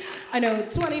something. I know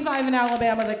 25 in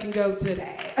Alabama that can go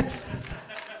today.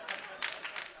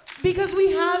 Because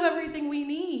we have everything we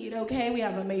need, okay? We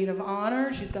have a maid of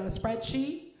honor. She's got a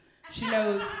spreadsheet. She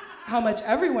knows how much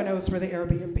everyone owes for the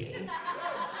Airbnb.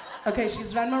 Okay,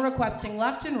 she's Venmo requesting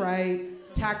left and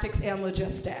right, tactics and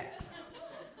logistics.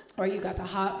 Or you got the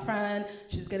hot friend.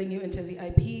 She's getting you into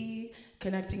VIP,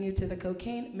 connecting you to the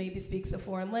cocaine, maybe speaks a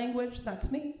foreign language. That's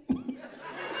me.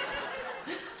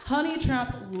 Honey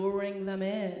trap, luring them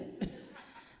in. And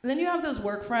then you have those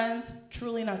work friends,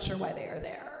 truly not sure why they are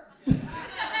there.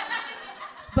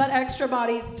 But extra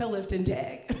bodies to lift and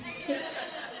dig.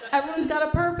 Everyone's got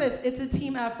a purpose. It's a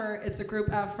team effort. It's a group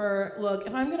effort. Look,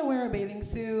 if I'm gonna wear a bathing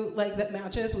suit like that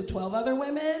matches with 12 other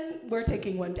women, we're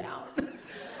taking one down.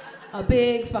 A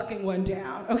big fucking one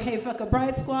down. Okay, fuck a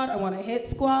bride squad. I want a hit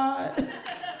squad.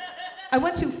 I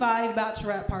went to 5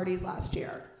 bachelorette parties last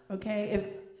year. Okay,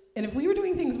 if we were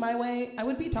doing things my way, I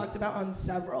would be talked about on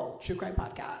several true crime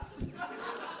podcasts.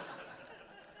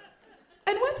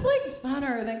 And what's like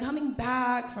funner than coming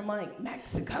back from like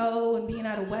Mexico and being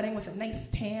at a wedding with a nice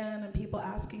tan and people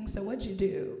asking, so what'd you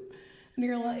do? And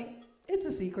you're like, it's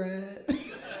a secret.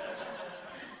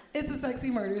 It's a sexy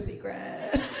murder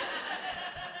secret.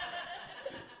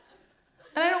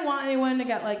 And I don't want anyone to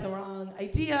get like the wrong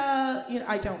idea. You know,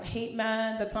 I don't hate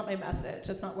men. That's not my message.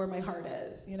 That's not where my heart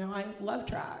is. You know, I love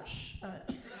trash.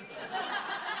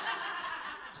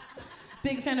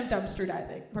 Big fan of dumpster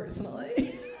diving,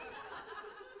 personally.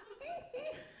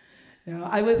 No,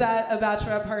 I was at a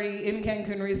bachelorette party in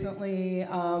Cancun recently,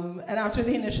 and after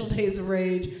the initial days of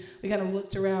rage, we kind of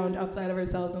looked around outside of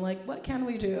ourselves and like, what can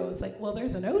we do? It's like, well,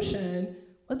 there's an ocean.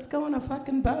 Let's go on a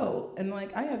fucking boat. And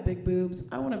like, I have big boobs.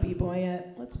 I want to be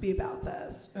buoyant. Let's be about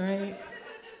this, all right?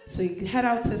 So you head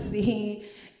out to sea,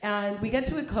 and we get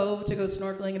to a cove to go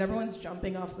snorkeling, and everyone's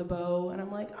jumping off the boat. And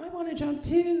I'm like, I want to jump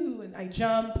too. And I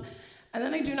jump, and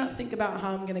then I do not think about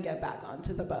how I'm going to get back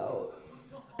onto the boat.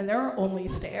 And there are only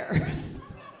stairs.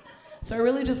 So I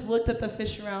really just looked at the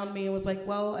fish around me and was like,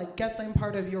 well, I guess I'm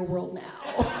part of your world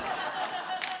now.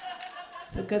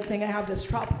 It's a good thing I have this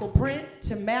tropical print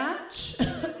to match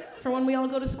for when we all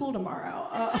go to school tomorrow.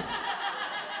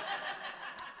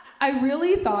 I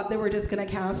really thought they were just gonna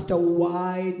cast a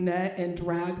wide net and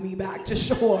drag me back to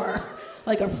shore,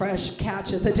 like a fresh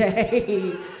catch of the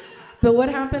day. But what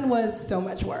happened was so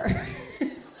much worse.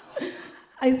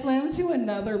 I swam to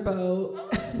another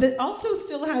boat that also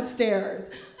still had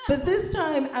stairs. But this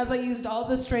time, as I used all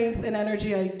the strength and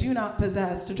energy I do not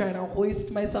possess to try to hoist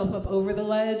myself up over the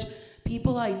ledge,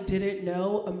 people I didn't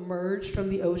know emerged from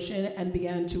the ocean and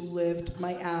began to lift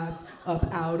my ass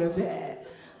up out of it.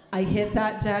 I hit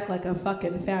that deck like a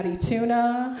fucking fatty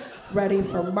tuna, ready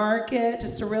for market,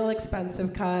 just a real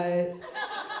expensive cut.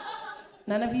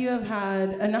 None of you have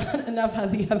had, not enough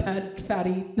of you have had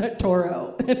fatty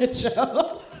Toro, and it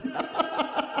shows.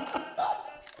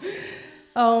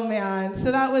 Oh man,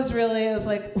 so that was really, I was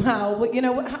like, wow, what, you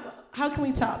know, how can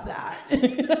we top that?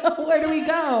 Where do we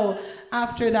go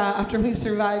after that, after we've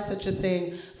survived such a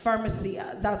thing?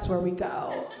 Pharmacia, that's where we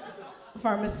go.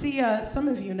 Pharmacia, some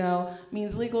of you know,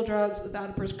 means legal drugs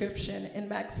without a prescription in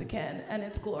Mexican, and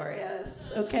it's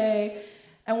glorious, okay?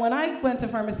 And when I went to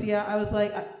Pharmacia, I was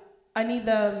like, I need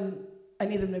them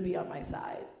to be on my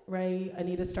side, right? I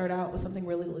need to start out with something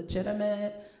really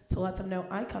legitimate to let them know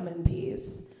I come in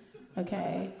peace,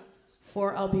 okay?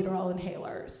 4 albuterol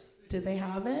inhalers. Did they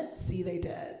have it? See, they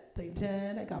did. They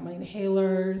did. I got my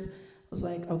inhalers. I was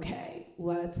like, okay,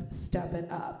 let's step it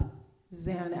up.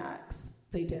 Xanax.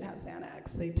 They did have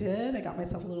Xanax. They did. I got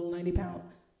myself a little 90-pound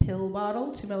pill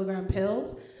bottle, 2-milligram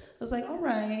pills. I was like, all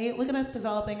right, look at us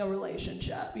developing a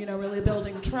relationship, you know, really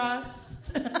building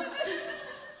trust.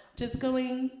 Just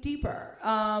going deeper.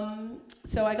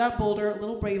 So I got bolder, a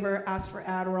little braver, asked for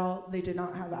Adderall. They did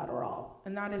not have Adderall.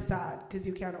 And that is sad, because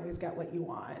you can't always get what you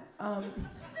want.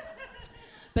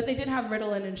 But they did have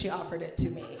Ritalin, and she offered it to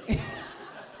me.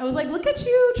 I was like, look at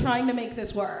you trying to make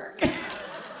this work.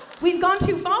 We've gone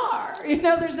too far. You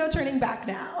know, there's no turning back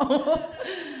now.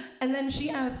 And then she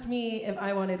asked me if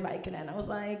I wanted Vicodin. I was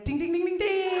like, ding, ding, ding, ding,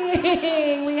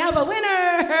 ding. We have a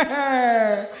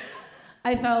winner.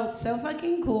 I felt so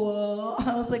fucking cool.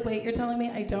 I was like, wait, you're telling me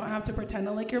I don't have to pretend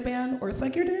to lick your band or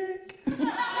suck your dick?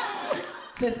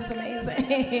 This is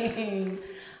amazing.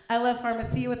 I left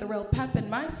pharmacy with a real pep in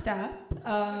my step.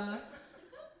 And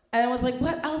I was like,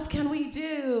 what else can we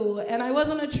do? And I was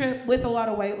on a trip with a lot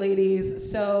of white ladies,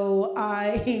 so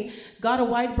I got a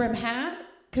wide brim hat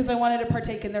because I wanted to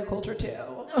partake in their culture too.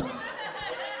 I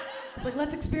was like,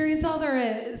 let's experience all there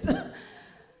is.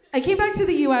 I came back to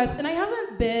the US and I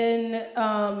haven't been,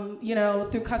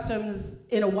 through customs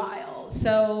in a while.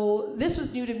 So this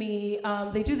was new to me.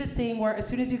 They do this thing where as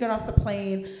soon as you get off the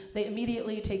plane, they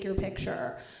immediately take your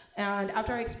picture. And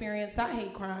after I experienced that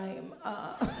hate crime,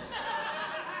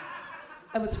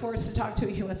 I was forced to talk to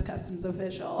a US Customs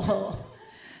official.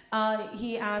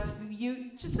 He asked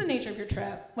you, just the nature of your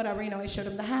trip, whatever, I showed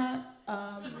him the hat.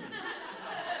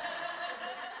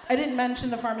 I didn't mention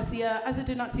the pharmacia as it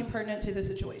did not seem pertinent to the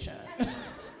situation.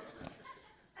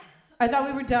 I thought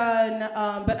we were done,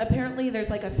 but apparently there's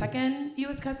like a second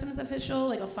US Customs official,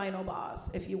 like a final boss,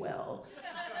 if you will.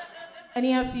 And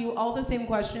he asks you all the same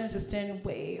questions, just in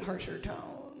way harsher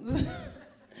tones.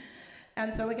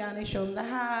 And so again, I showed him the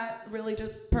hat, really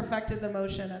just perfected the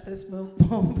motion at this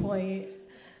point.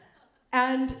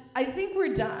 And I think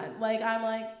we're done. Like, I'm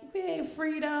like, yay,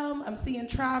 freedom, I'm seeing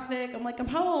traffic, I'm like, I'm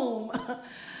home.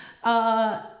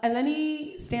 And then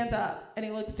he stands up and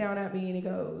he looks down at me and he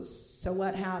goes, so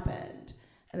what happened?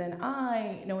 And then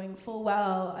I, knowing full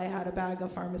well I had a bag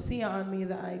of pharmacia on me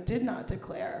that I did not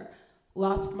declare,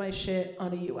 lost my shit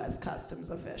on a US Customs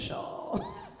official.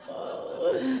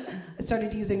 I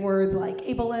started using words like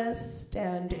ableist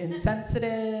and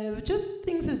insensitive, just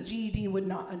things his GED would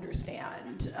not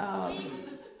understand.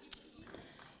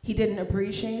 He didn't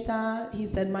appreciate that. He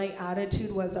said my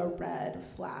attitude was a red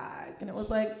flag. And it was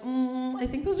like, I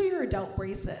think those are your adult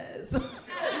braces.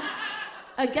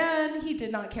 Again, he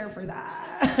did not care for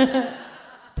that.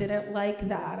 Didn't like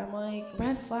that. I'm like,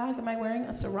 red flag? Am I wearing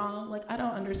a sarong? Like, I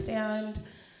don't understand.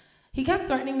 He kept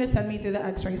threatening to send me through the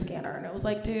x-ray scanner. And I was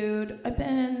like, dude, I've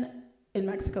been in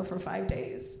Mexico for 5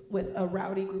 days with a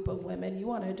rowdy group of women. You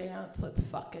want to dance? Let's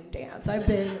fucking dance. I've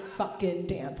been fucking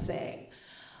dancing.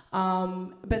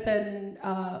 But then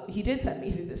he did send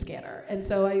me through the scanner. And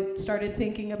so I started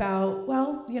thinking about,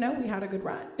 well, we had a good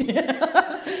run.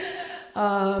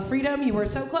 Freedom, you were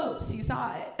so close. You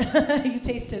saw it. You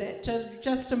tasted it.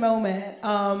 Just a moment.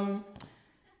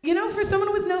 For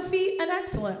someone with no feet, an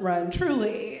excellent run,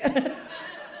 truly.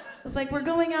 It's like, we're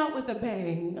going out with a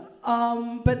bang.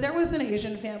 But there was an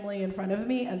Asian family in front of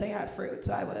me, and they had fruit,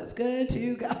 so I was good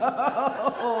to go.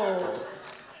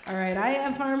 All right, I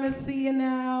have pharmacia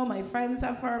now. My friends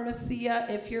have pharmacia.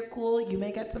 If you're cool, you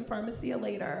may get some pharmacia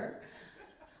later.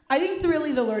 I think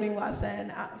really the learning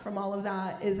lesson from all of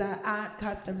that is that at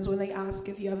customs, when they ask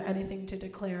if you have anything to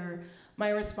declare, my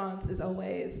response is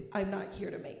always, I'm not here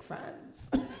to make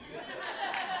friends.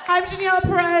 I'm Janelle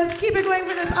Perez. Keep it going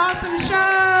for this awesome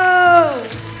show.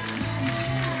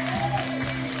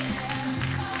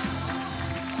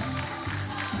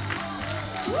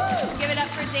 Woo! Give it up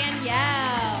for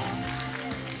Danielle.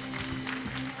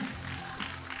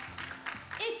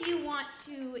 If you want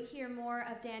to hear more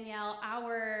of Danielle,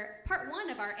 our part 1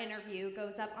 of our interview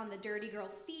goes up on the Dirty Girl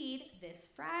feed this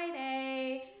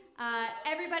Friday.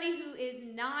 Everybody who is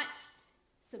not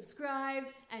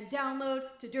subscribed and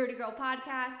download to Dirty Girl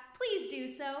Podcast, please do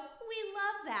so. We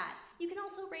love that. You can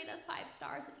also rate us 5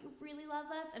 stars if you really love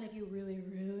us, and if you really,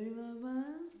 really love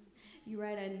us, you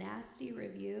write a nasty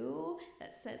review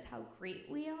that says how great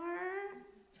we are,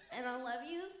 and I love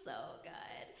you so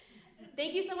good.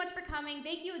 Thank you so much for coming.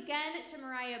 Thank you again to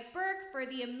Mariah Burke for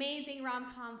the amazing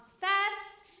RomCom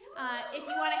Fest. If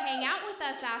you want to hang out with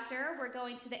us after, we're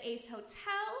going to the Ace Hotel.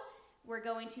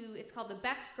 It's called the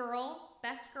Best Girl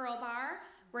Bar.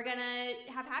 We're going to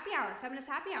have happy hour, feminist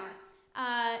happy hour.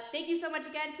 Thank you so much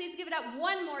again. Please give it up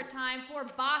one more time for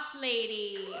Boss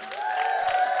Lady.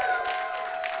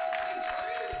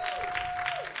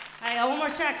 I got one more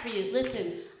track for you.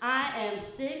 Listen, I am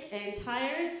sick and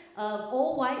tired of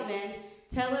old white men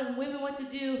telling women what to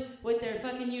do with their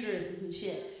fucking uteruses and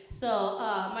shit. So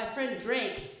my friend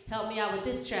Drake helped me out with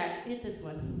this track. Hit this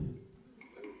one.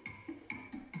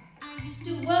 I used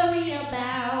to worry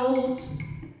about.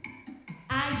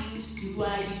 I used to.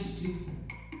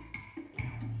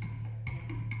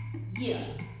 Yeah.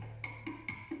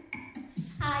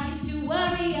 I used to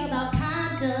worry about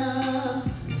condoms.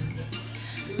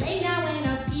 Late night when I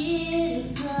was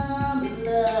getting some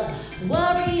love.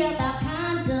 Worry about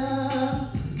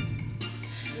condoms.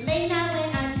 Late night when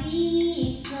I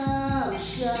need some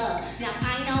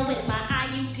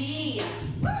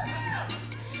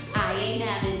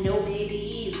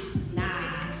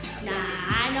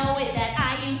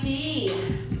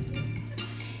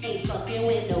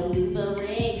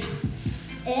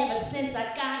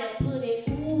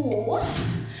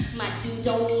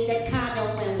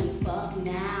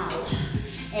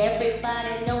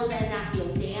Everybody knows and I feel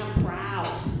damn proud.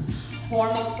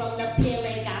 Hormones from the pill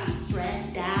ain't got me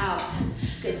stressed out.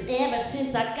 Cause ever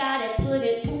since I got it put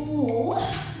in, ooh,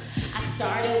 I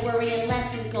started worrying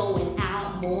less and going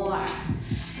out more.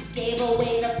 Gave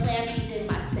away the Plan Bs in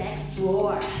my sex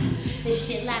drawer. This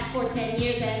shit lasts for 10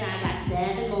 years and I got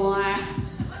 7 more.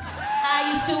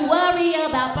 I used to worry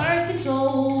about birth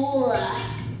control.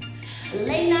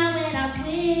 Late night when I was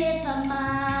with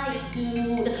my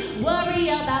dude. Worry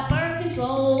about birth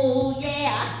control,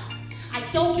 yeah. I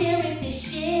don't care if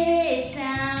this shit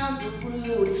sounds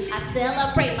rude. I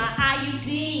celebrate my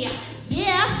IUD,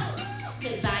 yeah.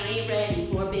 Cause I ain't ready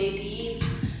for babies.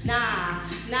 Nah,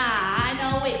 I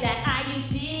know it, that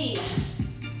IUD.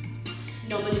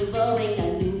 No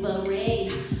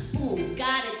maneuvering. Ooh,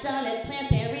 got it done at Planned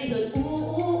Parenthood,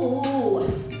 ooh.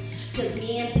 Cause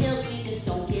me and pills, we just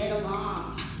don't get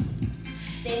along.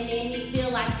 They made me feel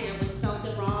like there was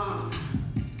something wrong.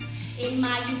 In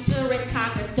my uterus,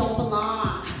 Congress don't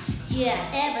belong. Yeah,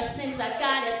 ever since I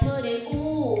got it put in,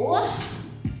 ooh,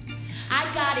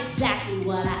 I got exactly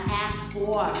what I asked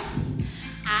for.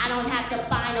 I don't have to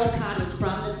buy no condoms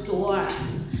from the store.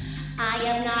 I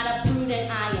am not a prude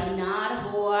and I am not a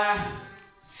whore.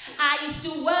 I used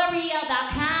to worry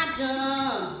about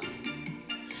condoms.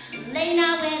 Late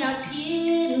night when I was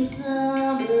getting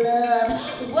some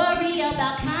love. Worry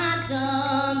about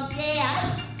condoms,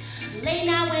 yeah. Late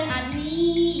night when I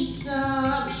need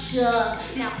some shove.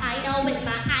 Now I know with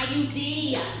my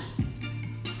IUD,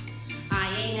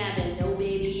 I ain't having no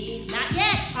babies. Not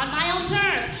yet, on my own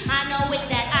terms. I know with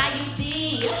that IUD,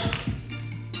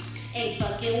 ain't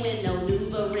fucking with no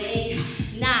NuvaRing.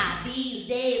 Nah, these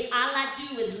days all I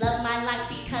do is love my life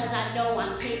because I know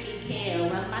I'm taking care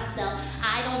of myself.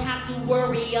 I don't have to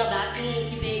worry about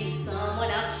incubating someone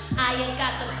else. I have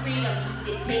got the freedom to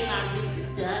dictate my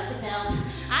reproductive health.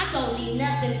 I don't need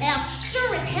nothing else.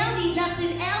 Sure as hell need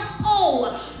nothing else.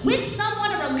 Oh, with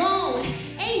someone or alone,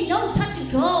 ain't no touch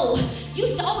and go.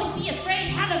 Used to always be afraid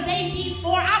having babies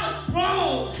before I was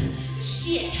grown.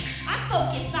 Shit, I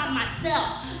focus on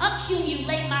myself,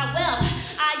 accumulate my wealth.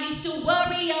 I used to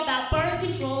worry about birth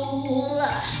control.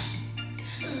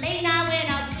 Late night when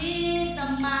I was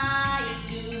with my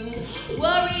dude.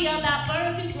 Worry about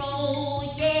birth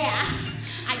control, yeah.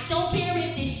 I don't care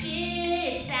if this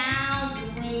shit sounds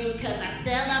rude, cause I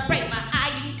celebrate my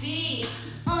IUD.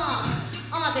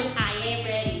 Cause I ain't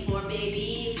ready for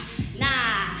babies.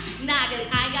 Nah, cause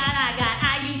I got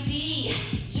IUD,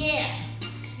 yeah.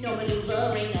 No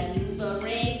maneuvering.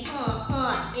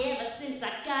 Ever since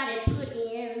I got it put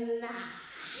in.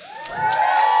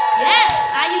 Yes,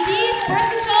 IUDs, birth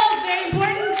control is very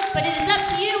important, but it is up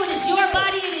to you. It is your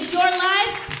body, it is your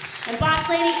life. And boss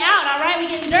lady out, all right? We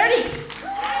getting dirty.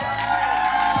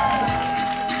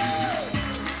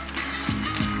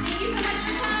 Thank you so much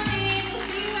for coming. We'll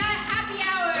see you at happy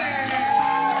hour.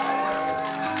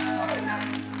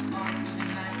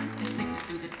 Just sleeping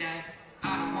through the day. I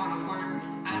don't wanna work,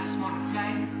 I just wanna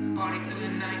play. Party through the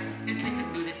night, it's sleeping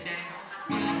through the day.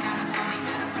 Feeling kinda funny,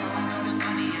 but I'm blowing all this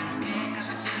money. I don't care, cause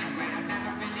I'm feeling great. I'm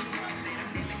never really working late.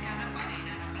 I'm feeling kinda funny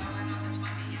that I'm blowing all this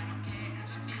money. I don't care,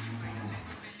 cause I'm feeling great. I'm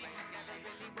never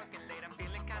really working late. I'm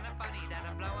feeling kinda funny that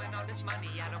I'm blowing all this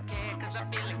money. I don't care, cause I'm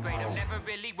feeling great. I'm never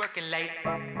really working late.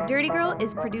 Dirty Girl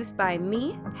is produced by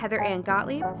me, Heather Ann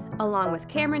Gottlieb, along with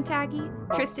Cameron Taggy,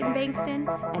 Tristan Bankston,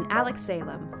 and Alex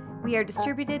Salem. We are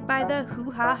distributed by the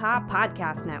Hoo Ha Ha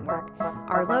Podcast Network.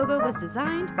 Our logo was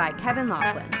designed by Kevin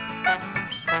Laughlin.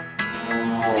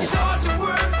 It's hard to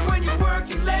work when you're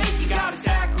working late. You gotta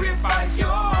sacrifice your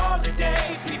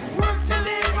holiday. People work to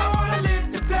live, I wanna live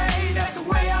to play. That's the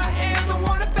way I am, don't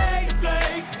wanna pay to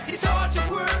play. It's hard to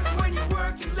work when you're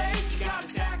working late. You gotta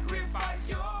sacrifice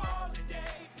your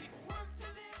holiday. People work to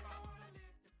live, I wanna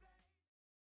live to play.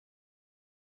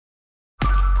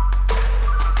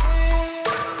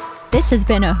 This has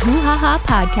been a Hoo Ha Ha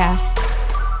podcast.